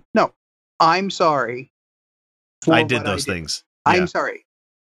uncomfortable. No, I'm sorry. I did those things. I'm sorry.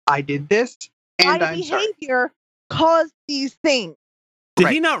 I did this, and My I'm sorry. behavior caused these things. Did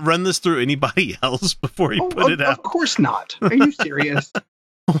he not run this through anybody else before he put it out? Of course not. Are you serious?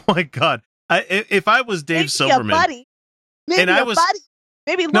 Oh my God. If I was Dave Maybe Silverman. A buddy. Maybe and I a was, buddy.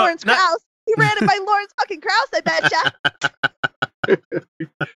 Maybe No, Lawrence not- Krauss. He ran it by Lawrence fucking Krauss, I betcha.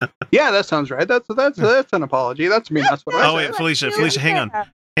 Yeah, that sounds right. That's an apology. That's that's what I Oh, said. wait, Felicia,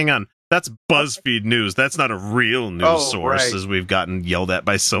 hang on. That's BuzzFeed News. That's not a real news source, right. as we've gotten yelled at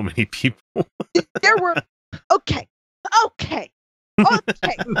by so many people. There were okay.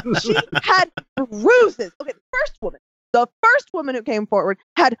 She had bruises. Okay, the first woman who came forward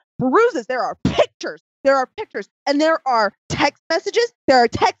had bruises. There are pictures, and there are text messages.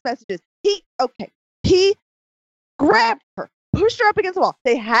 He grabbed her, pushed her up against the wall.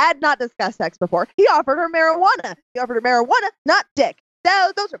 They had not discussed sex before. He offered her marijuana. Not dick.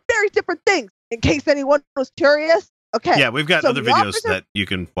 Those are very different things. In case anyone was curious. Okay. Yeah, we've got So other he videos offers her- that you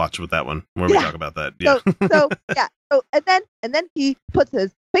can watch with that one where we talk about that. Yeah. So and then he puts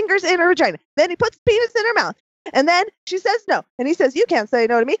his fingers in her vagina. Then he puts his penis in her mouth. And then she says no. And he says, you can't say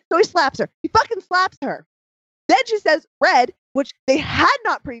no to me. So he slaps her. He fucking slaps her. Then she says red, which they had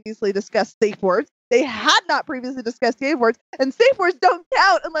not previously discussed safe words. And safe words don't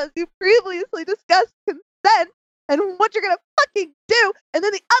count unless you previously discussed consent and what you're going to fucking do. And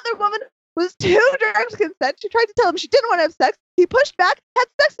then the other woman was too drunk to consent. She tried to tell him she didn't want to have sex. He pushed back, had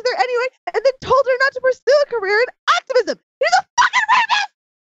sex with her anyway, and then told her not to pursue a career in activism. He's a fucking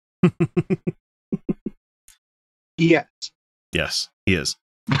rapist! Yes. Yes, he is.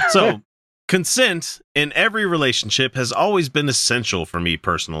 So, consent in every relationship has always been essential for me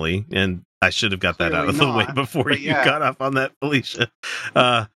personally, and I should have got that out of the way before you got off on that, Felicia.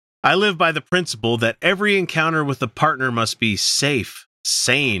 I live by the principle that every encounter with a partner must be safe,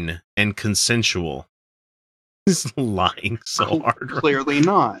 sane, and consensual. He's lying so hard. Clearly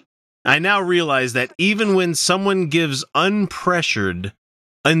not. I now realize that even when someone gives unpressured,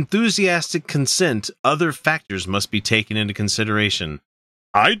 enthusiastic consent, other factors must be taken into consideration.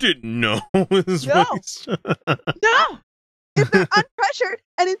 I didn't know. No. If they're unpressured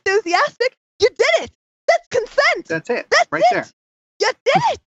and enthusiastic, you did it. That's consent. That's it. That's right it. there. You did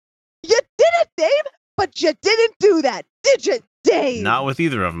it. You did it, Dave. But you didn't do that, did you, Dave? Not with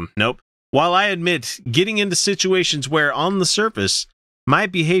either of them. Nope. While I admit getting into situations where, on the surface, my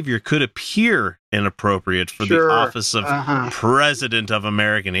behavior could appear inappropriate for the office of President of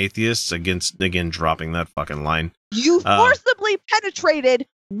American Atheists, again dropping that fucking line. You forcibly penetrated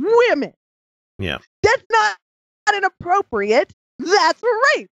women. Yeah. That's not not inappropriate. That's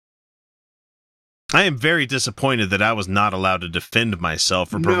rape. I am very disappointed that I was not allowed to defend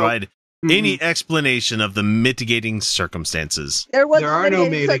myself or provide any explanation of the mitigating circumstances. There are no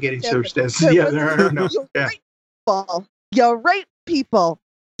mitigating circumstances. Yeah, there are no. You rape people,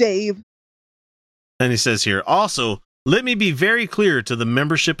 Dave. And he says here, also, let me be very clear to the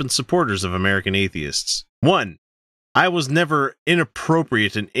membership and supporters of American Atheists. 1, I was never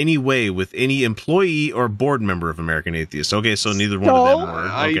inappropriate in any way with any employee or board member of American Atheists. Okay, so neither one of them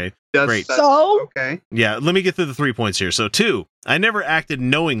were. Okay, great. Okay. Yeah, let me get through the 3 points here. So 2, I never acted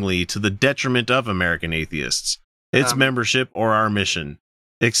knowingly to the detriment of American Atheists, its membership, or our mission.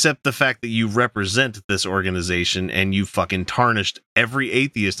 Except the fact that you represent this organization and you fucking tarnished every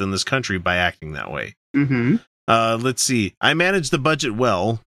atheist in this country by acting that way. Mm-hmm. Let's see. I managed the budget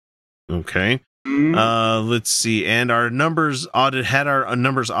well. Okay. Let's see. And our numbers had our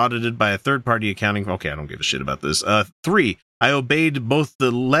numbers audited by a third-party accounting. Okay, I don't give a shit about this. 3, I obeyed both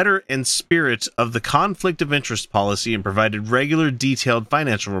the letter and spirit of the conflict of interest policy and provided regular detailed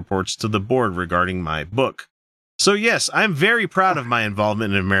financial reports to the board regarding my book. So yes, I'm very proud of my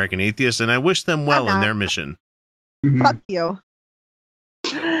involvement in American Atheists, and I wish them well in their mission. Fuck you.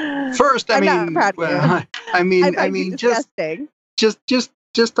 First, just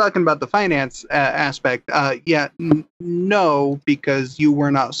talking about the finance aspect. No, because you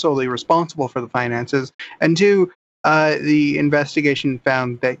were not solely responsible for the finances, and 2, the investigation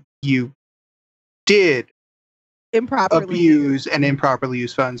found that you did improperly use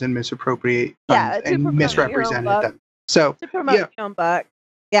funds and misappropriate funds and misrepresented them. So to promote your own book.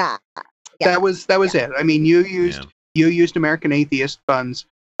 Yeah. That was it. I mean, you used American Atheist funds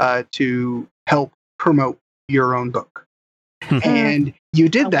to help promote your own book. And you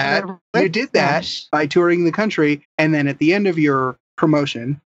did that by touring the country, and then at the end of your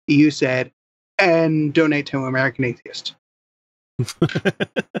promotion you said, and donate to American Atheist.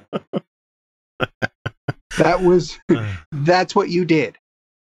 That's what you did.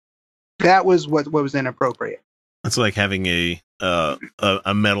 That was what was inappropriate. It's like having a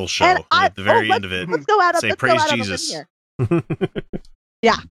metal show and at the very end of it. Let's go out of say praise Jesus.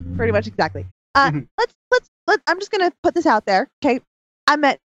 Yeah, pretty much exactly. Let's I'm just gonna put this out there. Okay, I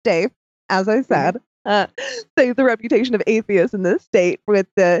met Dave, as I said, saved the reputation of atheists in this state with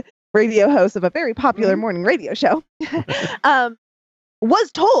the radio host of a very popular morning radio show.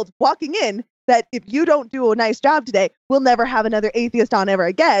 Was told walking in that if you don't do a nice job today, we'll never have another atheist on ever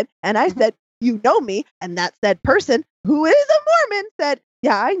again. And I said, you know me. And that said person, who is a Mormon, said,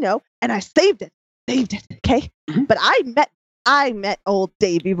 yeah, I know. And I saved it. Okay. But I met old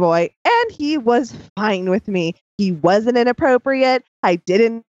Davey boy, and he was fine with me. He wasn't inappropriate. I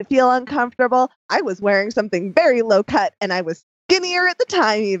didn't feel uncomfortable. I was wearing something very low cut, and I was skinnier at the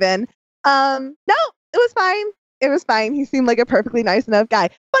time even. No, it was fine. It was fine. He seemed like a perfectly nice enough guy.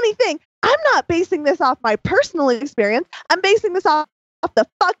 Funny thing, I'm not basing this off my personal experience. I'm basing this off the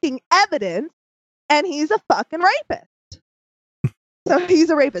fucking evidence, and he's a fucking rapist. So he's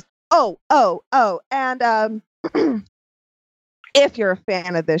a rapist. Oh, and if you're a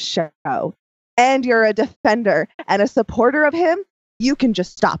fan of this show and you're a defender and a supporter of him, you can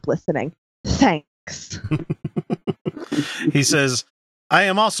just stop listening. Thanks. He says, I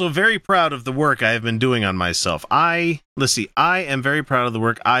am also very proud of the work I have been doing on myself. I am very proud of the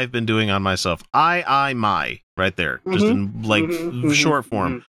work I've been doing on myself. My, right there, just in short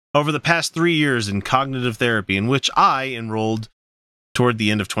form. Over the past 3 years in cognitive therapy, in which I enrolled toward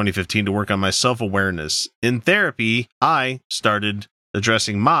the end of 2015 to work on my self-awareness. In therapy, I started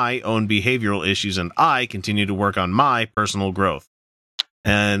addressing my own behavioral issues, and I continue to work on my personal growth.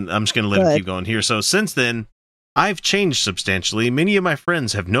 And I'm just going to let it keep going here. So since then, I've changed substantially. Many of my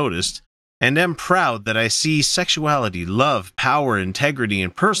friends have noticed, and am proud that I see sexuality, love, power, integrity,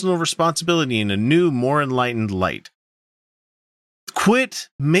 and personal responsibility in a new, more enlightened light. Quit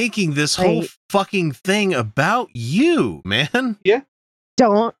making this whole fucking thing about you, man. Yeah.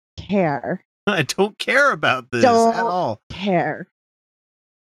 Don't care. I don't care about this at all. Care.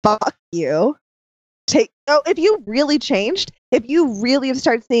 Fuck you. If you really changed, if you really have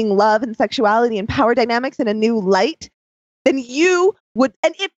started seeing love and sexuality and power dynamics in a new light, then you would,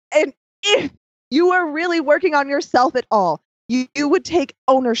 and if you are really working on yourself at all, you would take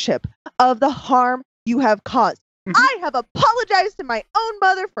ownership of the harm you have caused. I have apologized to my own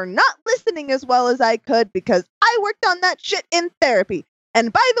mother for not listening as well as I could because I worked on that shit in therapy.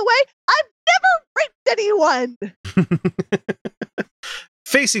 And by the way, I've never raped anyone.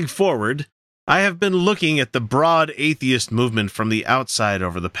 Facing forward, I have been looking at the broad atheist movement from the outside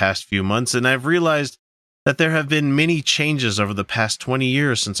over the past few months, and I've realized that there have been many changes over the past 20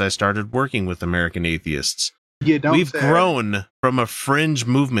 years since I started working with American Atheists. You don't We've say. grown from a fringe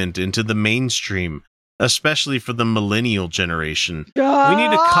movement into the mainstream, especially for the millennial generation. We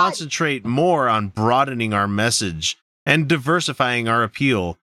need to concentrate more on broadening our message and diversifying our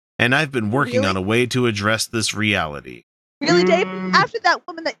appeal, and I've been working on a way to address this reality. Really, Dave? After that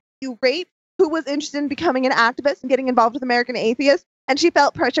woman that you raped, who was interested in becoming an activist and getting involved with American Atheists, and she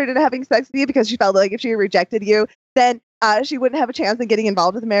felt pressured into having sex with you because she felt like if she rejected you, then she wouldn't have a chance in getting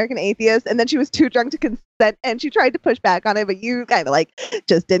involved with American Atheists, and then she was too drunk to consent, and she tried to push back on it, but you kind of like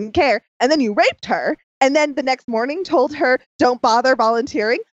just didn't care, and then you raped her, and then the next morning told her, don't bother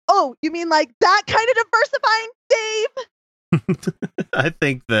volunteering? Oh, you mean like that kind of diversifying, Dave? I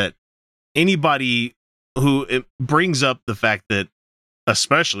think that anybody who it brings up the fact that,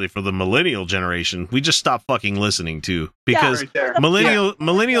 especially for the millennial generation, we just stop fucking listening to, because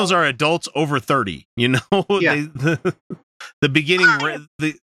millennials are adults over 30, you know. Yeah. The beginning,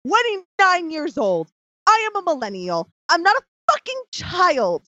 the 29 years old. I am a millennial. I'm not a fucking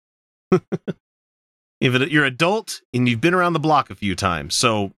child. if you're adult and you've been around the block a few times,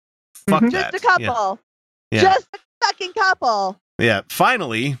 so fuck that. Just a couple. Yeah. Just a fucking couple. Yeah.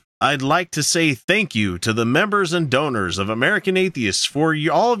 Finally, I'd like to say thank you to the members and donors of American Atheists for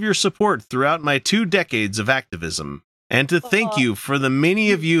all of your support throughout my 2 decades of activism, and to thank you for the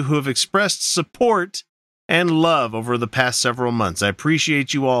many of you who have expressed support and love over the past several months. I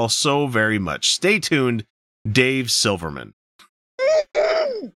appreciate you all so very much. Stay tuned, Dave Silverman.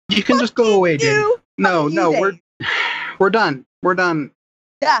 You can just go away, Dave. No, we're done. We're done.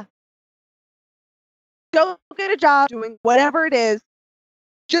 Yeah. Go get a job doing whatever it is.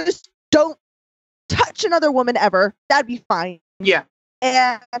 Just don't touch another woman ever. That'd be fine. Yeah.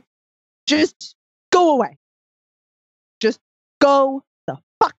 And just go away. Just go the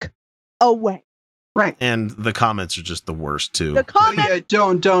fuck away. Right. And the comments are just the worst too. The comments.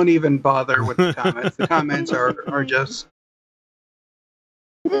 Yeah, don't even bother with the comments. The comments are just.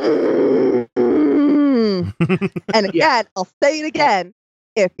 And again, I'll say it again.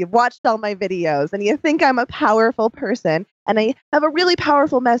 If you've watched all my videos and you think I'm a powerful person and I have a really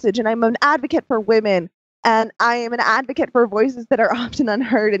powerful message and I'm an advocate for women and I am an advocate for voices that are often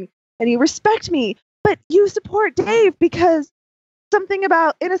unheard and you respect me, but you support Dave because something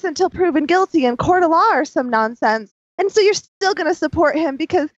about innocent till proven guilty and court of law or some nonsense. And so you're still going to support him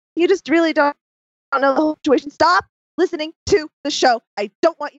because you just really don't know the whole situation. Stop listening to the show. I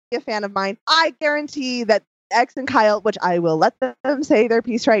don't want you to be a fan of mine. I guarantee that X and Kyle, which I will let them say their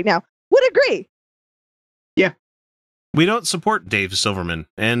piece right now, would agree. Yeah. We don't support Dave Silverman.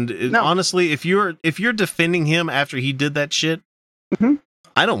 And honestly, if you're defending him after he did that shit,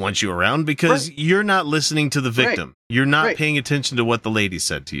 I don't want you around because you're not listening to the victim. Right. You're not paying attention to what the lady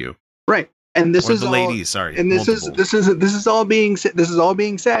said to you. Right. And this is the all, ladies, sorry. And this is all being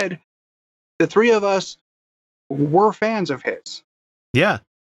said. The three of us were fans of his. Yeah.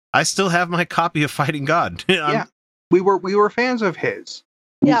 I still have my copy of Fighting God. Yeah, we were fans of his.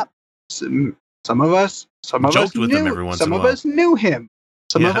 Yeah, some of us with him every once in a while. Some of us knew him.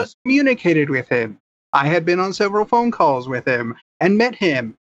 Some of us communicated with him. I had been on several phone calls with him and met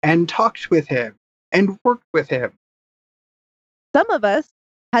him and talked with him and worked with him. Some of us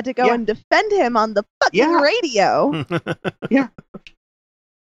had to go and defend him on the fucking radio. Yeah.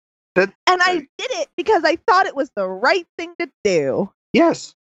 And I did it because I thought it was the right thing to do.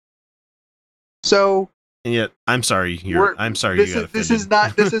 Yes. So, and yet, I'm sorry. I'm sorry. This is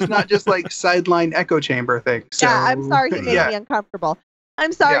not just like sideline echo chamber thing. So, yeah, I'm sorry he made me uncomfortable.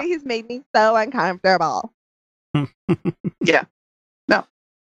 I'm sorry he's made me so uncomfortable. Yeah. No.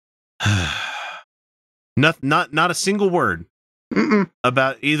 Not a single word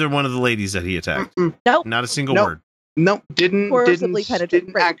about either one of the ladies that he attacked. Nope. Not a single word. Nope. Didn't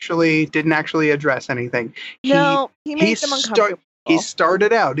actually address anything. He made them uncomfortable. He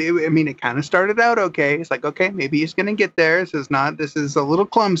started out. It kind of started out okay. It's like, okay, maybe he's gonna get there. This is a little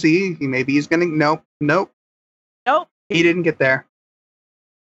clumsy. Maybe he's gonna. Nope. He didn't get there.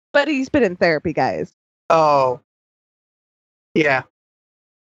 But he's been in therapy, guys. Oh. Yeah.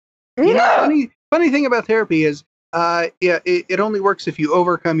 You know, funny thing about therapy is, it only works if you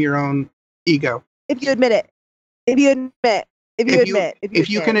overcome your own ego. If you admit it. If you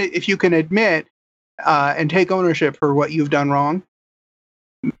can admit and take ownership for what you've done wrong,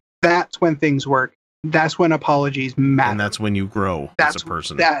 that's when things work. That's when apologies matter. And that's when you grow as a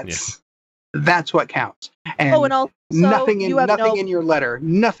person. That's what counts. And, also, nothing in your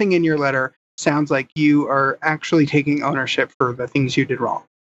letter sounds like you are actually taking ownership for the things you did wrong.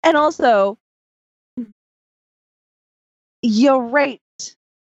 And also, you're right.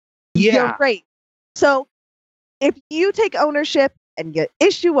 Yeah. You're right. So if you take ownership and you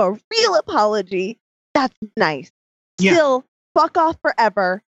issue a real apology, That's nice. Yeah. Still, fuck off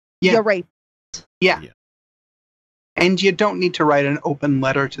forever. Yeah. You rape. Yeah. And you don't need to write an open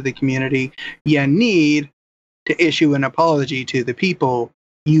letter to the community. You need to issue an apology to the people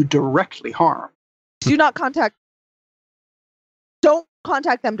you directly harm. Don't contact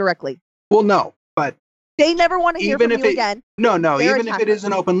them directly. Well, no, but they never want to hear from you again. No, even if it is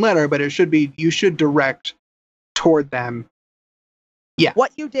an open letter, but you should direct toward them. Yeah.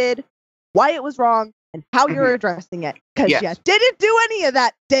 What you did, why it was wrong, and how you're addressing it. Because you didn't do any of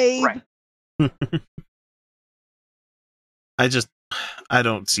that, Dave. Right. I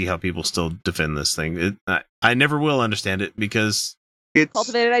don't see how people still defend this thing. I never will understand it because it's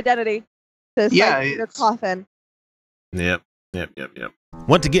cultivated identity. It's your coffin. Yep.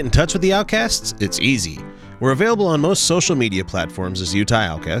 Want to get in touch with the Outcasts? It's easy. We're available on most social media platforms as Utah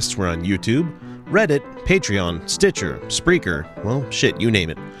Outcasts. We're on YouTube, Reddit, Patreon, Stitcher, Spreaker, well, shit, you name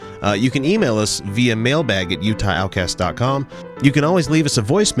it. You can email us via mailbag at utahoutcast.com. You can always leave us a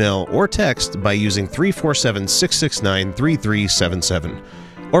voicemail or text by using 347-669-3377.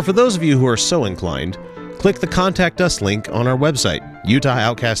 Or for those of you who are so inclined, click the Contact Us link on our website,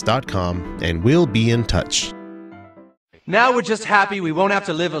 utahoutcast.com, and we'll be in touch. Now we're just happy we won't have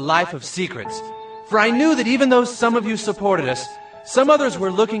to live a life of secrets. For I knew that even though some of you supported us, some others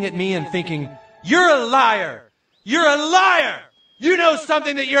were looking at me and thinking, "You're a liar! You're a liar! You know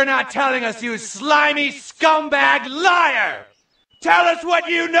something that you're not telling us, you slimy scumbag liar! Tell us what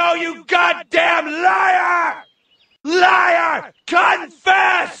you know, you goddamn liar! Liar!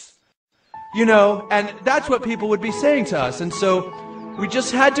 Confess!" You know, and that's what people would be saying to us, and so we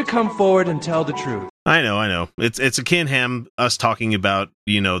just had to come forward and tell the truth. I know. It's a Kinham, us talking about,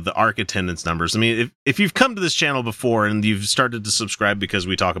 the ARC attendance numbers. I mean, if you've come to this channel before and you've started to subscribe because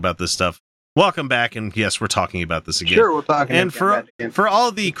we talk about this stuff, welcome back, and yes, we're talking about this again. Sure, we're talking and about it again. For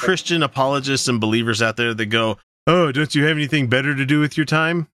all the Christian apologists and believers out there that go, "Oh, don't you have anything better to do with your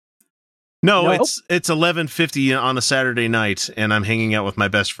time?" No, Nope. it's 11:50 on a Saturday night, and I'm hanging out with my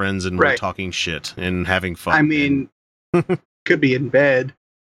best friends, and we're talking shit and having fun. I mean, could be in bed.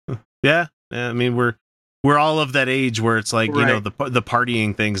 Yeah, I mean, we're all of that age where it's like, the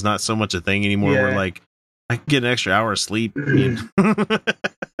partying thing's not so much a thing anymore. Yeah. We're like, I can get an extra hour of sleep.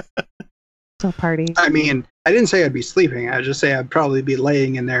 So party. I mean, I didn't say I'd be sleeping. I'd just say I'd probably be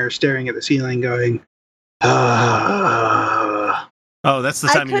laying in there staring at the ceiling going, Oh, that's the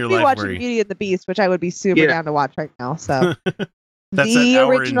time of your life where I could be watching Beauty and the Beast, which I would be super down to watch right now. So that's the that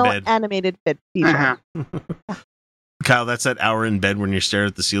hour original in bed. animated feature. Kyle, that's that hour in bed when you're staring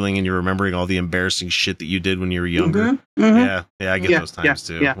at the ceiling and you're remembering all the embarrassing shit that you did when you were younger. Yeah, I get those times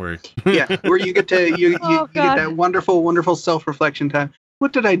too. Yeah. Where where you get to you get that wonderful self-reflection time.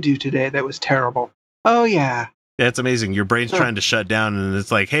 What did I do today that was terrible? Oh yeah. Yeah, it's amazing. Your brain's trying to shut down, and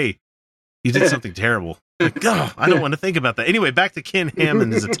it's like, hey, you did something terrible. Like, oh, I don't want to think about that. Anyway, back to Ken Ham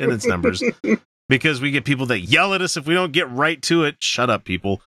and his attendance numbers, because we get people that yell at us if we don't get right to it. Shut up,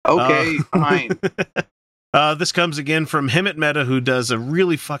 people. Okay, fine. This comes again from Hemet Meta, who does a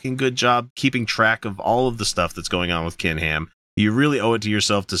really fucking good job keeping track of all of the stuff that's going on with Ken Ham. You really owe it to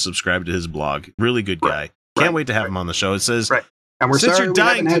yourself to subscribe to his blog. Really good guy. Can't wait to have him on the show. It says, and we're since sorry you're we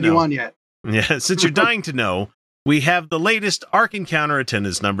dying haven't had to you know, on yet. Yeah, since you're dying to know, we have the latest ARC Encounter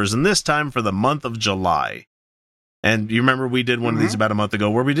attendance numbers, and this time for the month of July. And you remember we did one of these about a month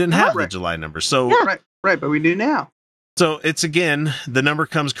ago where we didn't have the July number. So right, but we do now. So it's again, the number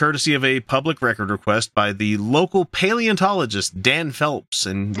comes courtesy of a public record request by the local paleontologist Dan Phelps,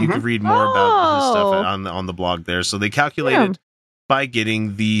 and you can read more about his stuff on the blog there. So they calculated by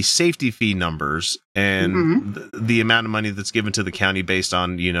getting the safety fee numbers and the amount of money that's given to the county based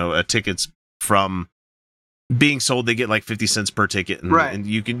on tickets from being sold. They get like 50 cents per ticket, and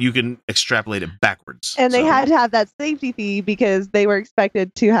you can extrapolate it backwards. And they had to have that safety fee because they were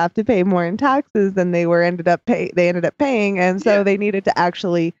expected to have to pay more in taxes than they ended up paying, and so they needed to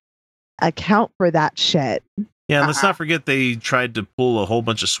actually account for that shit. Yeah, and let's not forget they tried to pull a whole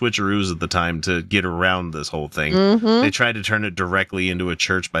bunch of switcheroos at the time to get around this whole thing. They tried to turn it directly into a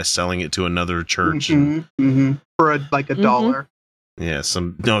church by selling it to another church for like $1. Yeah, it's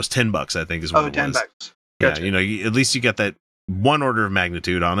 $10, I think is what it was. $10. Gotcha. Yeah, at least you got that one order of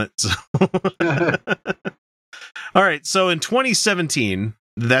magnitude on it. So. All right, so in 2017,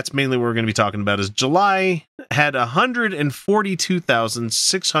 that's mainly what we're going to be talking about, is July had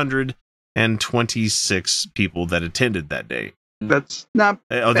 142,626 people that attended that day. That's not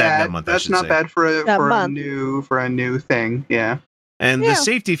bad. That month, that's not bad for a new thing. Yeah. And the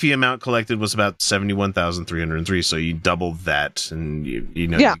safety fee amount collected was about 71,303. So you double that, and you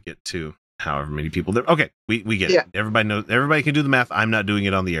get to however many people there. Okay, we get it. Everybody knows. Everybody can do the math. I'm not doing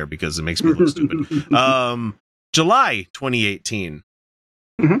it on the air because it makes me look stupid. July 2018.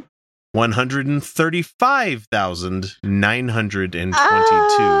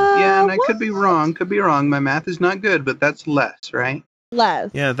 135,922. Yeah, and I could be wrong. My math is not good, but that's less, right?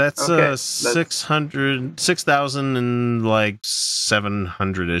 Less. Yeah, that's 6,000 and like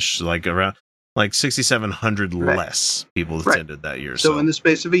 700-ish, like around like 6,700 less people attended that year. So in the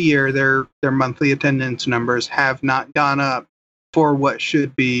space of a year, their monthly attendance numbers have not gone up for what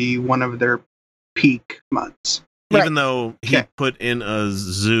should be one of their peak months. Even though he put in a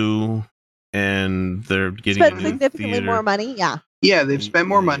zoo and they're getting spent significantly more money. Yeah, they've spent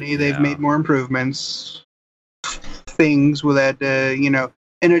more money. They've made more improvements. Things that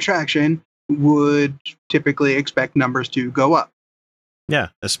an attraction would typically expect numbers to go up. Yeah,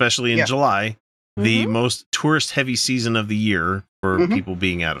 especially in July, the most tourist-heavy season of the year for people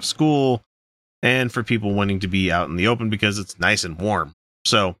being out of school and for people wanting to be out in the open because it's nice and warm.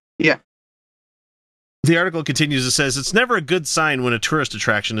 So the article continues. It says, it's never a good sign when a tourist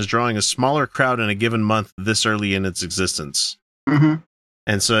attraction is drawing a smaller crowd in a given month this early in its existence. And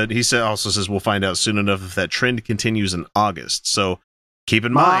so he also says, we'll find out soon enough if that trend continues in August. So keep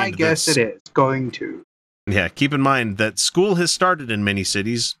in mind. I guess it is going to. Yeah, keep in mind that school has started in many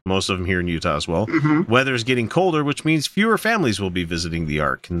cities, most of them here in Utah as well. Weather is getting colder, which means fewer families will be visiting the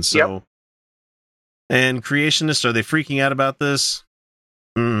Ark. And so, and creationists, are they freaking out about this?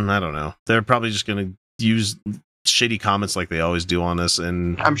 I don't know. They're probably just going to use shitty comments like they always do on us,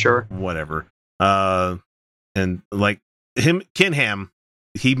 and I'm sure whatever. And like Ken Ham,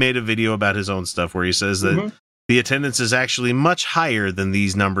 he made a video about his own stuff where he says that the attendance is actually much higher than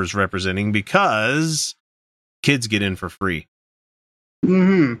these numbers representing because kids get in for free.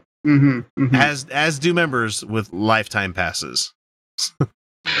 As do members with lifetime passes.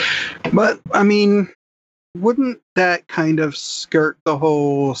 But I mean, wouldn't that kind of skirt the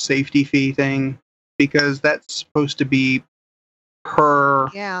whole safety fee thing? Because that's supposed to be per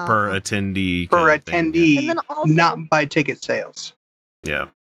attendee, and then also, not by ticket sales. So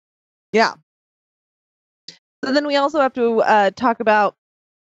then we also have to talk about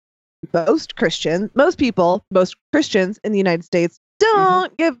most Christians in the United States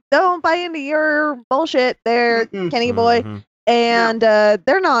don't buy into your bullshit there, Kenny boy, and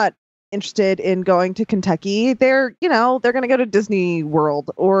they're not interested in going to Kentucky. They're going to go to Disney World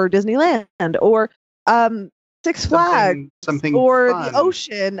or Disneyland or Six Flags, something or fun. the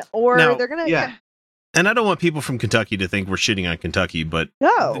ocean, or they're gonna. And I don't want people from Kentucky to think we're shitting on Kentucky, but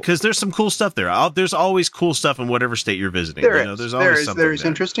because there's some cool stuff there. There's always cool stuff in whatever state you're visiting. There's always something. There's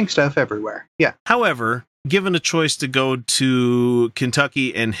interesting stuff everywhere. Yeah. However, given a choice to go to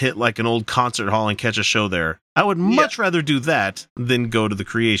Kentucky and hit like an old concert hall and catch a show there, I would much rather do that than go to the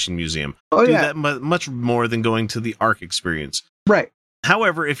Creation Museum. Do that much more than going to the Ark experience. Right.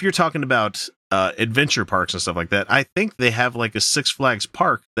 However, if you're talking about adventure parks and stuff like that, I think they have like a Six Flags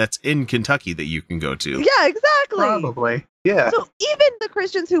park that's in Kentucky that you can go to. Yeah, exactly. Probably. Yeah. So even the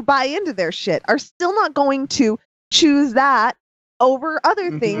Christians who buy into their shit are still not going to choose that over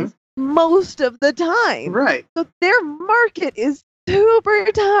other things most of the time. Right. So their market is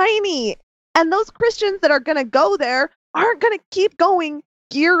super tiny. And those Christians that are going to go there aren't going to keep going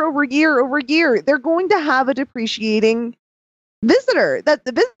year over year over year. They're going to have a depreciating visitor. That's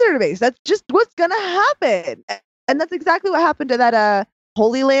the visitor base. That's just what's going to happen. And that's exactly what happened to that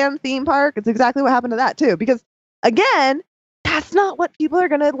Holy Land theme park. It's exactly what happened to that too. Because again, that's not what people are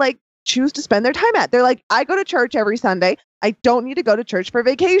going to like choose to spend their time at. They're like, I go to church every Sunday. I don't need to go to church for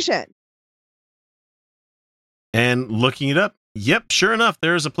vacation. And looking it up, yep, sure enough,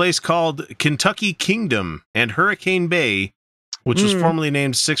 there's a place called Kentucky Kingdom and Hurricane Bay, which was formerly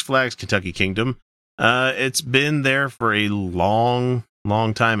named Six Flags Kentucky Kingdom. It's been there for a long,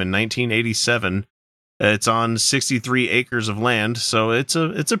 long time. In 1987, it's on 63 acres of land, so it's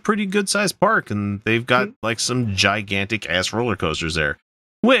a pretty good sized park, and they've got like some gigantic ass roller coasters there,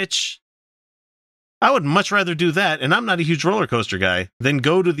 which I would much rather do that. And I'm not a huge roller coaster guy than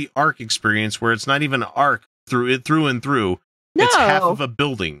go to the Ark experience where it's not even an arc through and through. No. It's half of a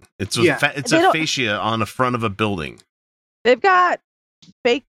building. It's a fascia on the front of a building. They've got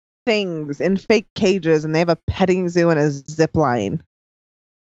fake things in fake cages, and they have a petting zoo and a zip line.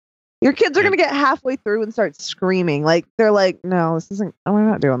 Your kids are going to get halfway through and start screaming. Like, they're like, no, this isn't, we're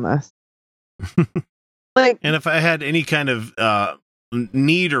not doing this. Like, and if I had any kind of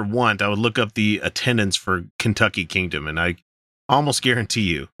need or want, I would look up the attendance for Kentucky Kingdom, and I almost guarantee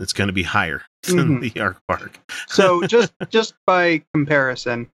you it's going to be higher than the Ark Park. So just by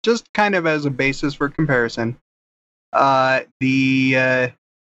comparison, just kind of as a basis for comparison, the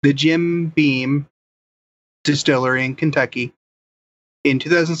the Jim Beam distillery in Kentucky in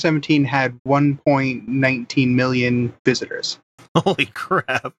 2017 had 1.19 million visitors. Holy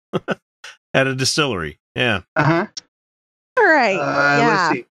crap. At a distillery. Yeah. Uh-huh. All right. Yeah.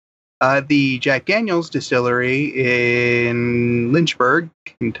 Let's see. The Jack Daniels distillery in Lynchburg,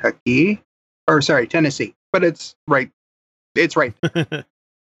 Kentucky. Or sorry, Tennessee. But it's right. It's right.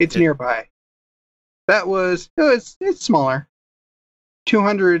 It's nearby. That was it's smaller.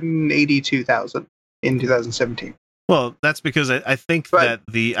 282,000 in 2017. Well, that's because I think that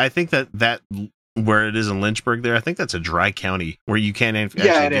where it is in Lynchburg there, I think that's a dry county where you can't actually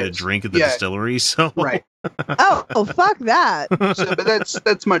get a drink at the distillery. So right. Oh, fuck that. So, but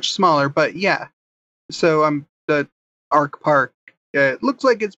that's much smaller. But yeah. So the Ark Park. It looks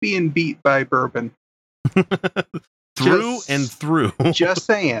like it's being beat by bourbon. through and through. Just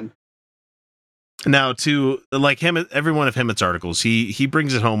saying. Now, to like him, every one of Hemmett's articles, he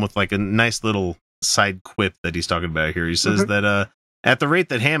brings it home with like a nice little side quip that he's talking about here. He says that at the rate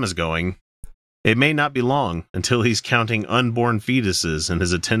that Ham is going, it may not be long until he's counting unborn fetuses in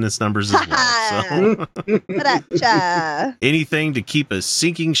his attendance numbers as well. So anything to keep a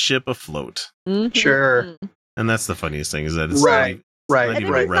sinking ship afloat. Mm-hmm. Sure. And that's the funniest thing is that it's right. Not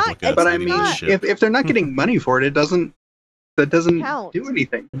even a replica. But I mean, if they're not getting money for it, that doesn't count. Do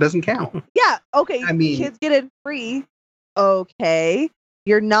anything. It doesn't count. Yeah. Okay. I mean, kids get it free. Okay.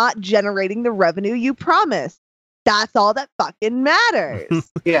 You're not generating the revenue you promised. That's all that fucking matters.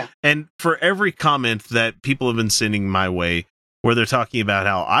 Yeah. And for every comment that people have been sending my way where they're talking about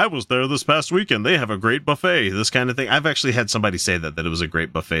how I was there this past weekend, they have a great buffet, this kind of thing. I've actually had somebody say that it was a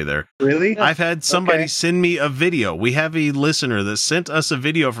great buffet there. Really? I've had somebody send me a video. We have a listener that sent us a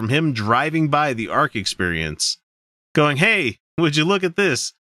video from him driving by the Ark experience going, hey, would you look at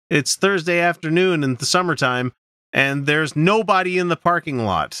this? It's Thursday afternoon in the summertime and there's nobody in the parking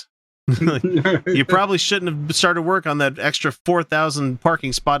lot. You probably shouldn't have started work on that extra 4,000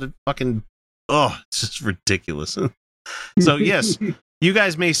 parking spotted fucking. Oh, it's just ridiculous. So yes, you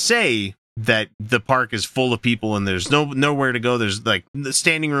guys may say that the park is full of people and there's nowhere to go. There's like the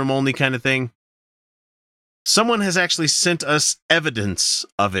standing room only kind of thing. Someone has actually sent us evidence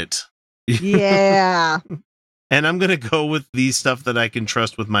of it. Yeah. And I'm going to go with the stuff that I can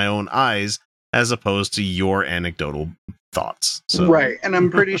trust with my own eyes as opposed to your anecdotal thoughts. So. Right. And I'm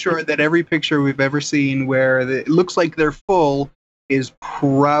pretty sure that every picture we've ever seen where it looks like they're full is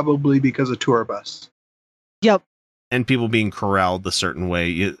probably because of tour bus. Yep. And people being corralled a certain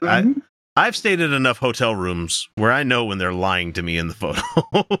way. I've stayed at enough hotel rooms where I know when they're lying to me in the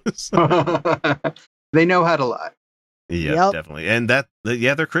photos. They know how to lie. Yeah, definitely. And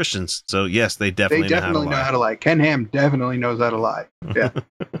they're Christians. So yes, they definitely know how to lie. Ken Ham definitely knows how to lie. Yeah.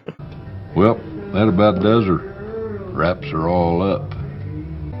 Well, that about does her. Wraps are all up.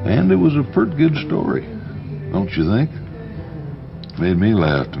 And it was a pretty good story, don't you think? Made me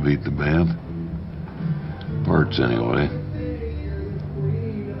laugh to beat the band. Parts, anyway.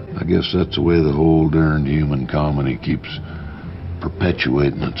 I guess that's the way the whole darned human comedy keeps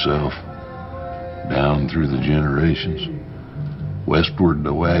perpetuating itself. Down through the generations. Westward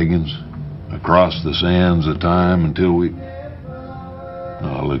the wagons. Across the sands of time until we...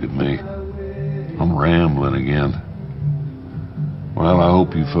 Oh, look at me. I'm rambling again. Well, I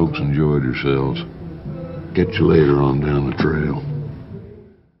hope you folks enjoyed yourselves. Catch you later on down the trail.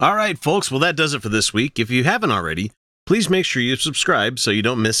 All right, folks. Well, that does it for this week. If you haven't already, please make sure you subscribe so you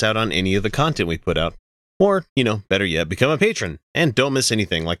don't miss out on any of the content we put out. Or, better yet, become a patron and don't miss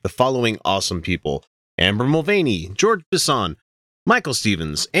anything like the following awesome people. Amber Mulvaney, George Bisson, Michael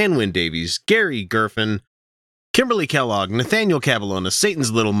Stevens, Anwin Davies, Gary Gerfin, Kimberly Kellogg, Nathaniel Caballona,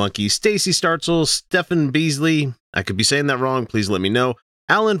 Satan's Little Monkey, Stacy Startzel, Stephen Beasley, I could be saying that wrong, please let me know,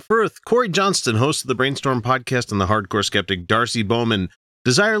 Alan Firth, Corey Johnston, host of the Brainstorm podcast, and the Hardcore Skeptic, Darcy Bowman,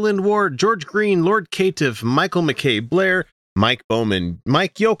 Desire Lind Ward, George Green, Lord Caitiff, Michael McKay Blair, Mike Bowman,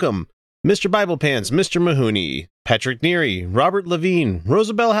 Mike Yoakum, Mr. Bible Pants, Mr. Mahoney, Patrick Neary, Robert Levine,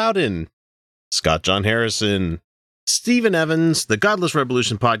 Rosabelle Howden, Scott John Harrison, Stephen Evans, the Godless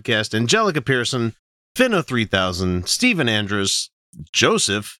Revolution podcast, Angelica Pearson, Finno 3000, Stephen Andrews,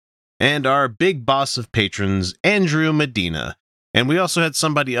 Joseph, and our big boss of patrons, Andrew Medina. And we also had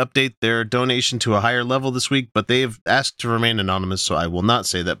somebody update their donation to a higher level this week, but they have asked to remain anonymous, so I will not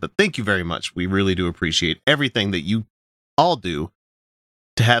say that. But thank you very much. We really do appreciate everything that you all do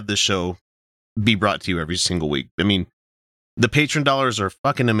to have this show be brought to you every single week. I mean, the patron dollars are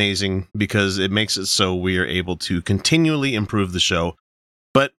fucking amazing because it makes it so we are able to continually improve the show.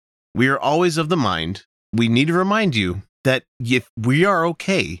 But we are always of the mind, we need to remind you that if we are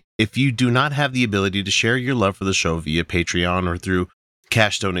okay if you do not have the ability to share your love for the show via Patreon or through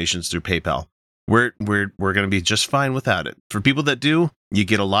cash donations through PayPal. We're going to be just fine without it. For people that do, you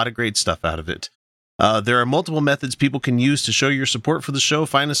get a lot of great stuff out of it. There are multiple methods people can use to show your support for the show.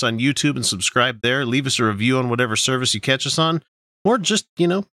 Find us on YouTube and subscribe there. Leave us a review on whatever service you catch us on. Or just,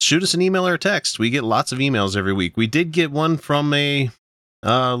 shoot us an email or a text. We get lots of emails every week. We did get one from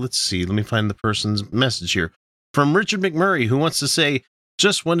let's see. Let me find the person's message here. From Richard McMurray, who wants to say,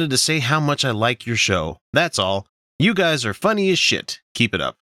 just wanted to say how much I like your show. That's all. You guys are funny as shit. Keep it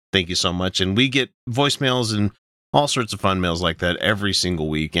up. Thank you so much. And we get voicemails and all sorts of fun mails like that every single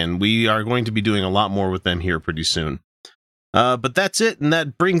week, and we are going to be doing a lot more with them here pretty soon. But that's it, and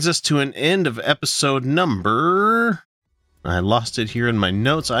that brings us to an end of episode number... I lost it here in my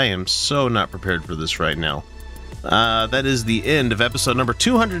notes. I am so not prepared for this right now. That is the end of episode number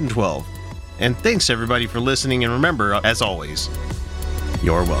 212. And thanks, everybody, for listening, and remember, as always,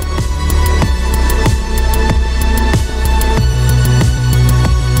 you're welcome.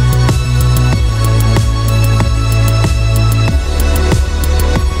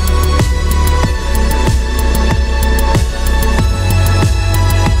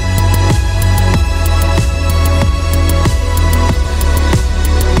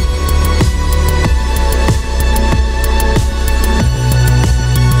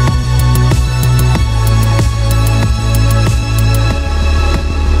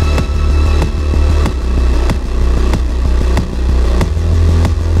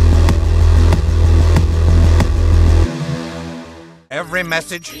 Every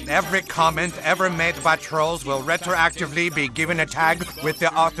message, every comment ever made by trolls will retroactively be given a tag with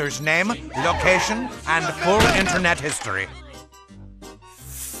the author's name, location, and full internet history.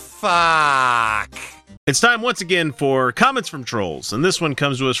 Fuck. It's time once again for comments from trolls, and this one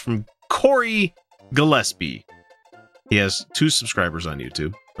comes to us from Corey Gillespie. He has 2 subscribers on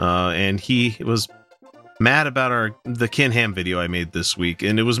YouTube, and he was mad about the Ken Ham video I made this week,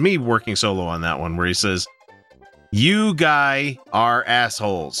 and it was me working solo on that one, where he says, "You guy are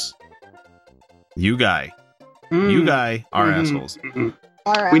assholes. You guy are assholes."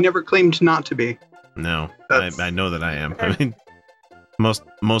 We never claimed not to be. No, I know that I am. I mean,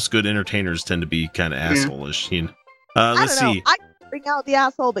 most good entertainers tend to be kind of asshole-ish. Let's see. I bring out the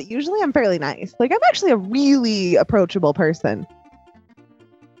asshole, but usually I'm fairly nice. Like, I'm actually a really approachable person.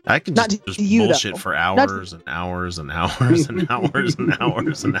 I can just bullshit for hours and hours and hours and hours and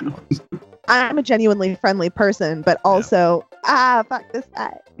hours and hours. I'm a genuinely friendly person, but also, fuck this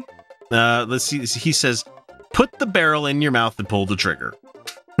guy. Let's see. He says, put the barrel in your mouth and pull the trigger.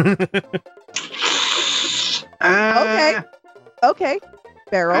 Okay.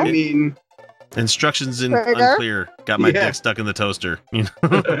 Barrel. I mean... Instructions trigger? Unclear. Got my dick stuck in the toaster.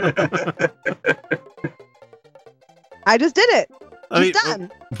 I just did it. I done.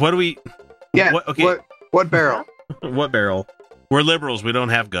 What do we... Yeah, what barrel? What barrel? We're liberals. We don't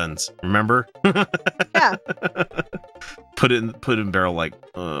have guns. Remember? Yeah. Put it in barrel like.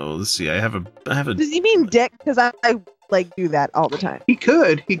 Oh, let's see. I have a. Does he mean dick? Because I like do that all the time. He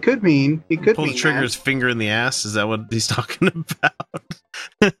could mean. Pull the trigger's finger in the ass. Is that what he's talking about?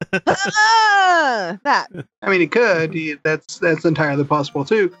 That. I mean, he could. That's entirely possible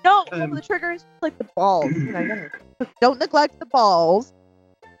too. No, the trigger is like the balls. Don't neglect the balls.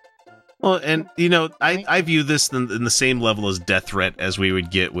 Well, and I view this in the same level as death threat as we would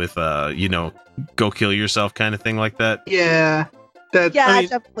get with go kill yourself kind of thing like that. Yeah. It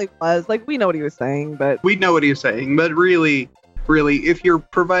definitely was. Like, we know what he was saying, but really, if you're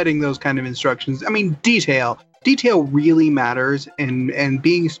providing those kind of instructions, I mean, detail really matters, and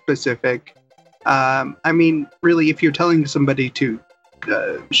being specific. I mean, really, if you're telling somebody to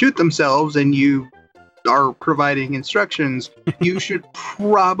shoot themselves and you are providing instructions, you should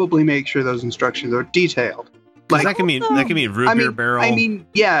probably make sure those instructions are detailed. Like, that can mean root beer barrel. I mean,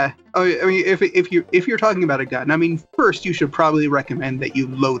 yeah. I mean, if you're talking about a gun, I mean, first you should probably recommend that you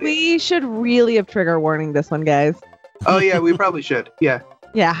load it. We should really have trigger warning this one, guys. Oh yeah, we probably should. Yeah.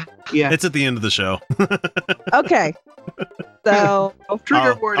 Yeah. It's at the end of the show. Okay. So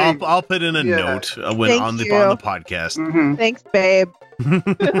trigger warning. I'll put in a note when on the podcast. Mm-hmm. Thanks, babe.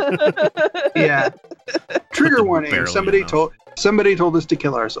 Yeah. Trigger warning. Somebody told us to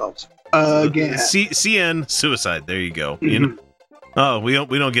kill ourselves again. CN suicide. There you go. Mm-hmm. Oh, we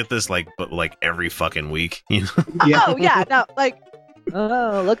don't get this like every fucking week. Yeah. Oh yeah. No, like.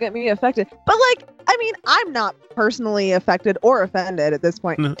 Oh, look at me affected. But like, I mean, I'm not personally affected or offended at this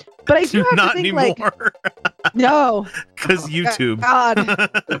point. No, but I do have not to think anymore. Like, no, because YouTube. God.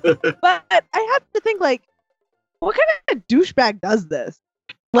 But I have to think like, what kind of douchebag does this?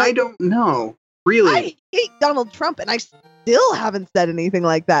 Like, I don't know. Really, I hate Donald Trump, and I still haven't said anything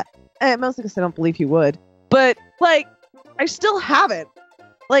like that. And mostly because I don't believe he would. But like, I still haven't.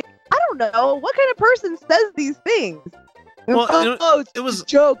 Like, I don't know. What kind of person says these things? Well, it was a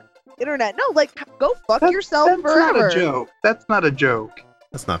joke. Internet. No, like, go fuck yourself that's forever. Not a joke. That's not a joke.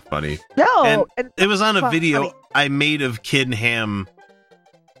 That's not funny. No. And it was on a video funny. I made of Kid Ham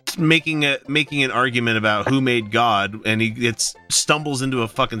making an argument about who made God, and he stumbles into a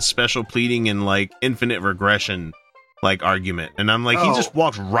fucking special pleading and like infinite regression like argument. And I'm like, he just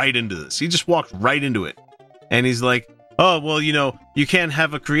walked right into this. He just walked right into it. And he's like, oh, well, you can't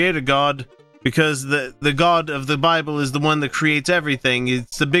have a creator God because the God of the Bible is the one that creates everything.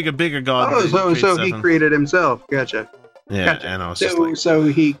 It's the bigger God. Oh, so he created himself. Gotcha. Yeah, gotcha. And I was just like... So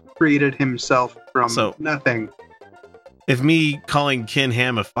he created himself from nothing. If me calling Ken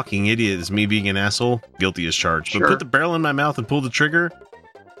Ham a fucking idiot is me being an asshole, guilty as charged. But put the barrel in my mouth and pull the trigger...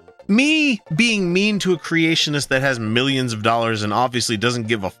 Me being mean to a creationist that has millions of dollars and obviously doesn't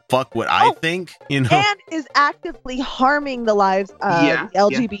give a fuck what I think, And is actively harming the lives of the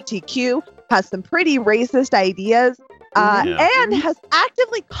LGBTQ, has some pretty racist ideas, and has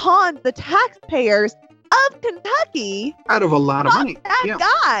actively conned the taxpayers of Kentucky out of a lot of money. That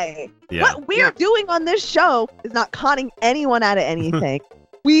guy. Yeah. What we're doing on this show is not conning anyone out of anything.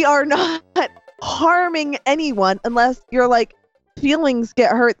 We are not harming anyone unless you're like, feelings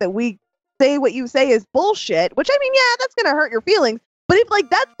get hurt that we say what you say is bullshit, which I mean, yeah, that's gonna hurt your feelings, but if like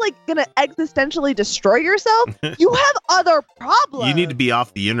that's like gonna existentially destroy yourself, you have other problems. You need to be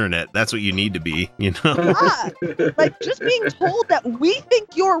off the internet. That's what you need to be, Like just being told that we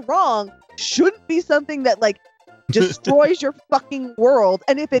think you're wrong shouldn't be something that like destroys your fucking world.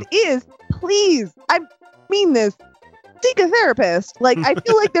 And if it is, please, I mean this, seek a therapist. Like I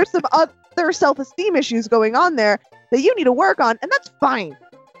feel like there's some other self-esteem issues going on there that you need to work on, and that's fine.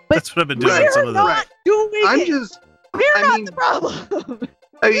 But that's what I've been doing. We're not doing it. We're not the problem.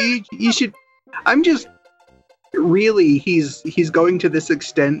 I mean, you should. I'm just really. He's going to this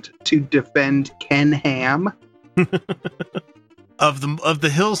extent to defend Ken Ham of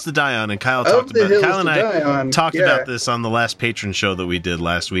the hills to die on, and Kyle talked about it. Kyle and I talked about this on the last patron show that we did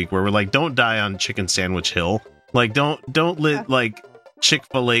last week, where we're like, don't die on Chicken Sandwich Hill. Like, don't let like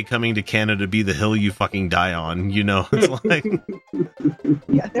Chick-fil-A coming to Canada be the hill you fucking die on, It's like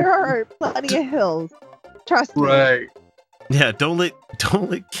yeah, there are plenty of hills. Trust me. Right. Yeah, don't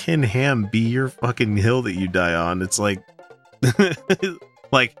let Ken Ham be your fucking hill that you die on. It's like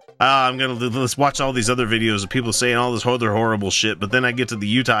let's watch all these other videos of people saying all this other horrible shit, but then I get to the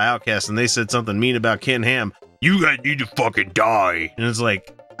Utah Outcasts and they said something mean about Ken Ham. You guys need to fucking die. And it's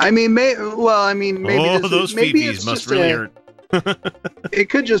like, I mean, maybe those fifis must really hurt. It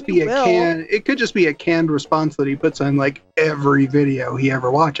could just be a canned response that he puts on like every video he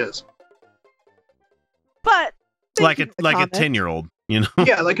ever watches. But like a 10-year-old,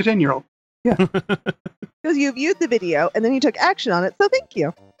 Yeah, like a 10-year-old. Yeah. Because you viewed the video and then you took action on it, so thank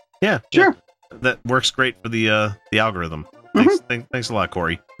you. Yeah, sure. Yeah. That works great for the algorithm. Thanks a lot,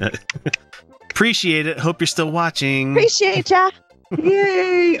 Corey. Appreciate it. Hope you're still watching. Appreciate ya.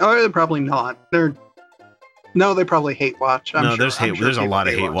 Yay! Or they're probably not. They probably hate watch. There's a lot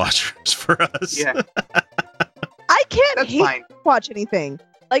of hate watchers for us. Yeah. I can't watch anything.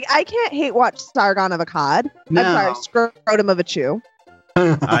 Like, I can't hate watch Sargon of Akkad. No. I'm sorry, Scrotum of a Chew.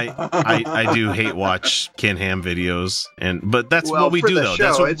 I do hate watch Ken Ham videos, but that's what we do though.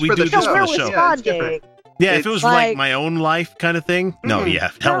 That's what we do just for the show. Yeah, if it was like my own life kind of thing, hell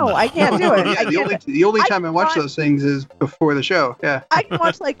no. I can't do it. The only time I watch those things is before the show. Yeah, I can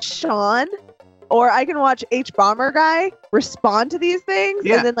watch like Sean, or I can watch H Bomber Guy respond to these things,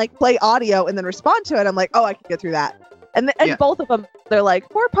 and then like play audio and then respond to it. I'm like, oh, I can get through that. And both of them, they're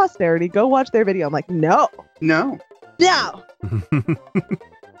like, for posterity, go watch their video. I'm like, no. No.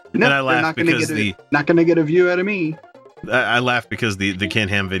 And I laugh because not going to get a view out of me. I laugh because the Ken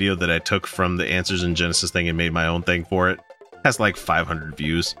Ham video that I took from the Answers in Genesis thing and made my own thing for it has like 500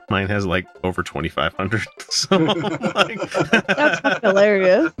 views. Mine has like over 2,500. So that's fucking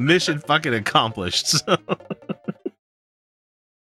hilarious. Mission fucking accomplished. So.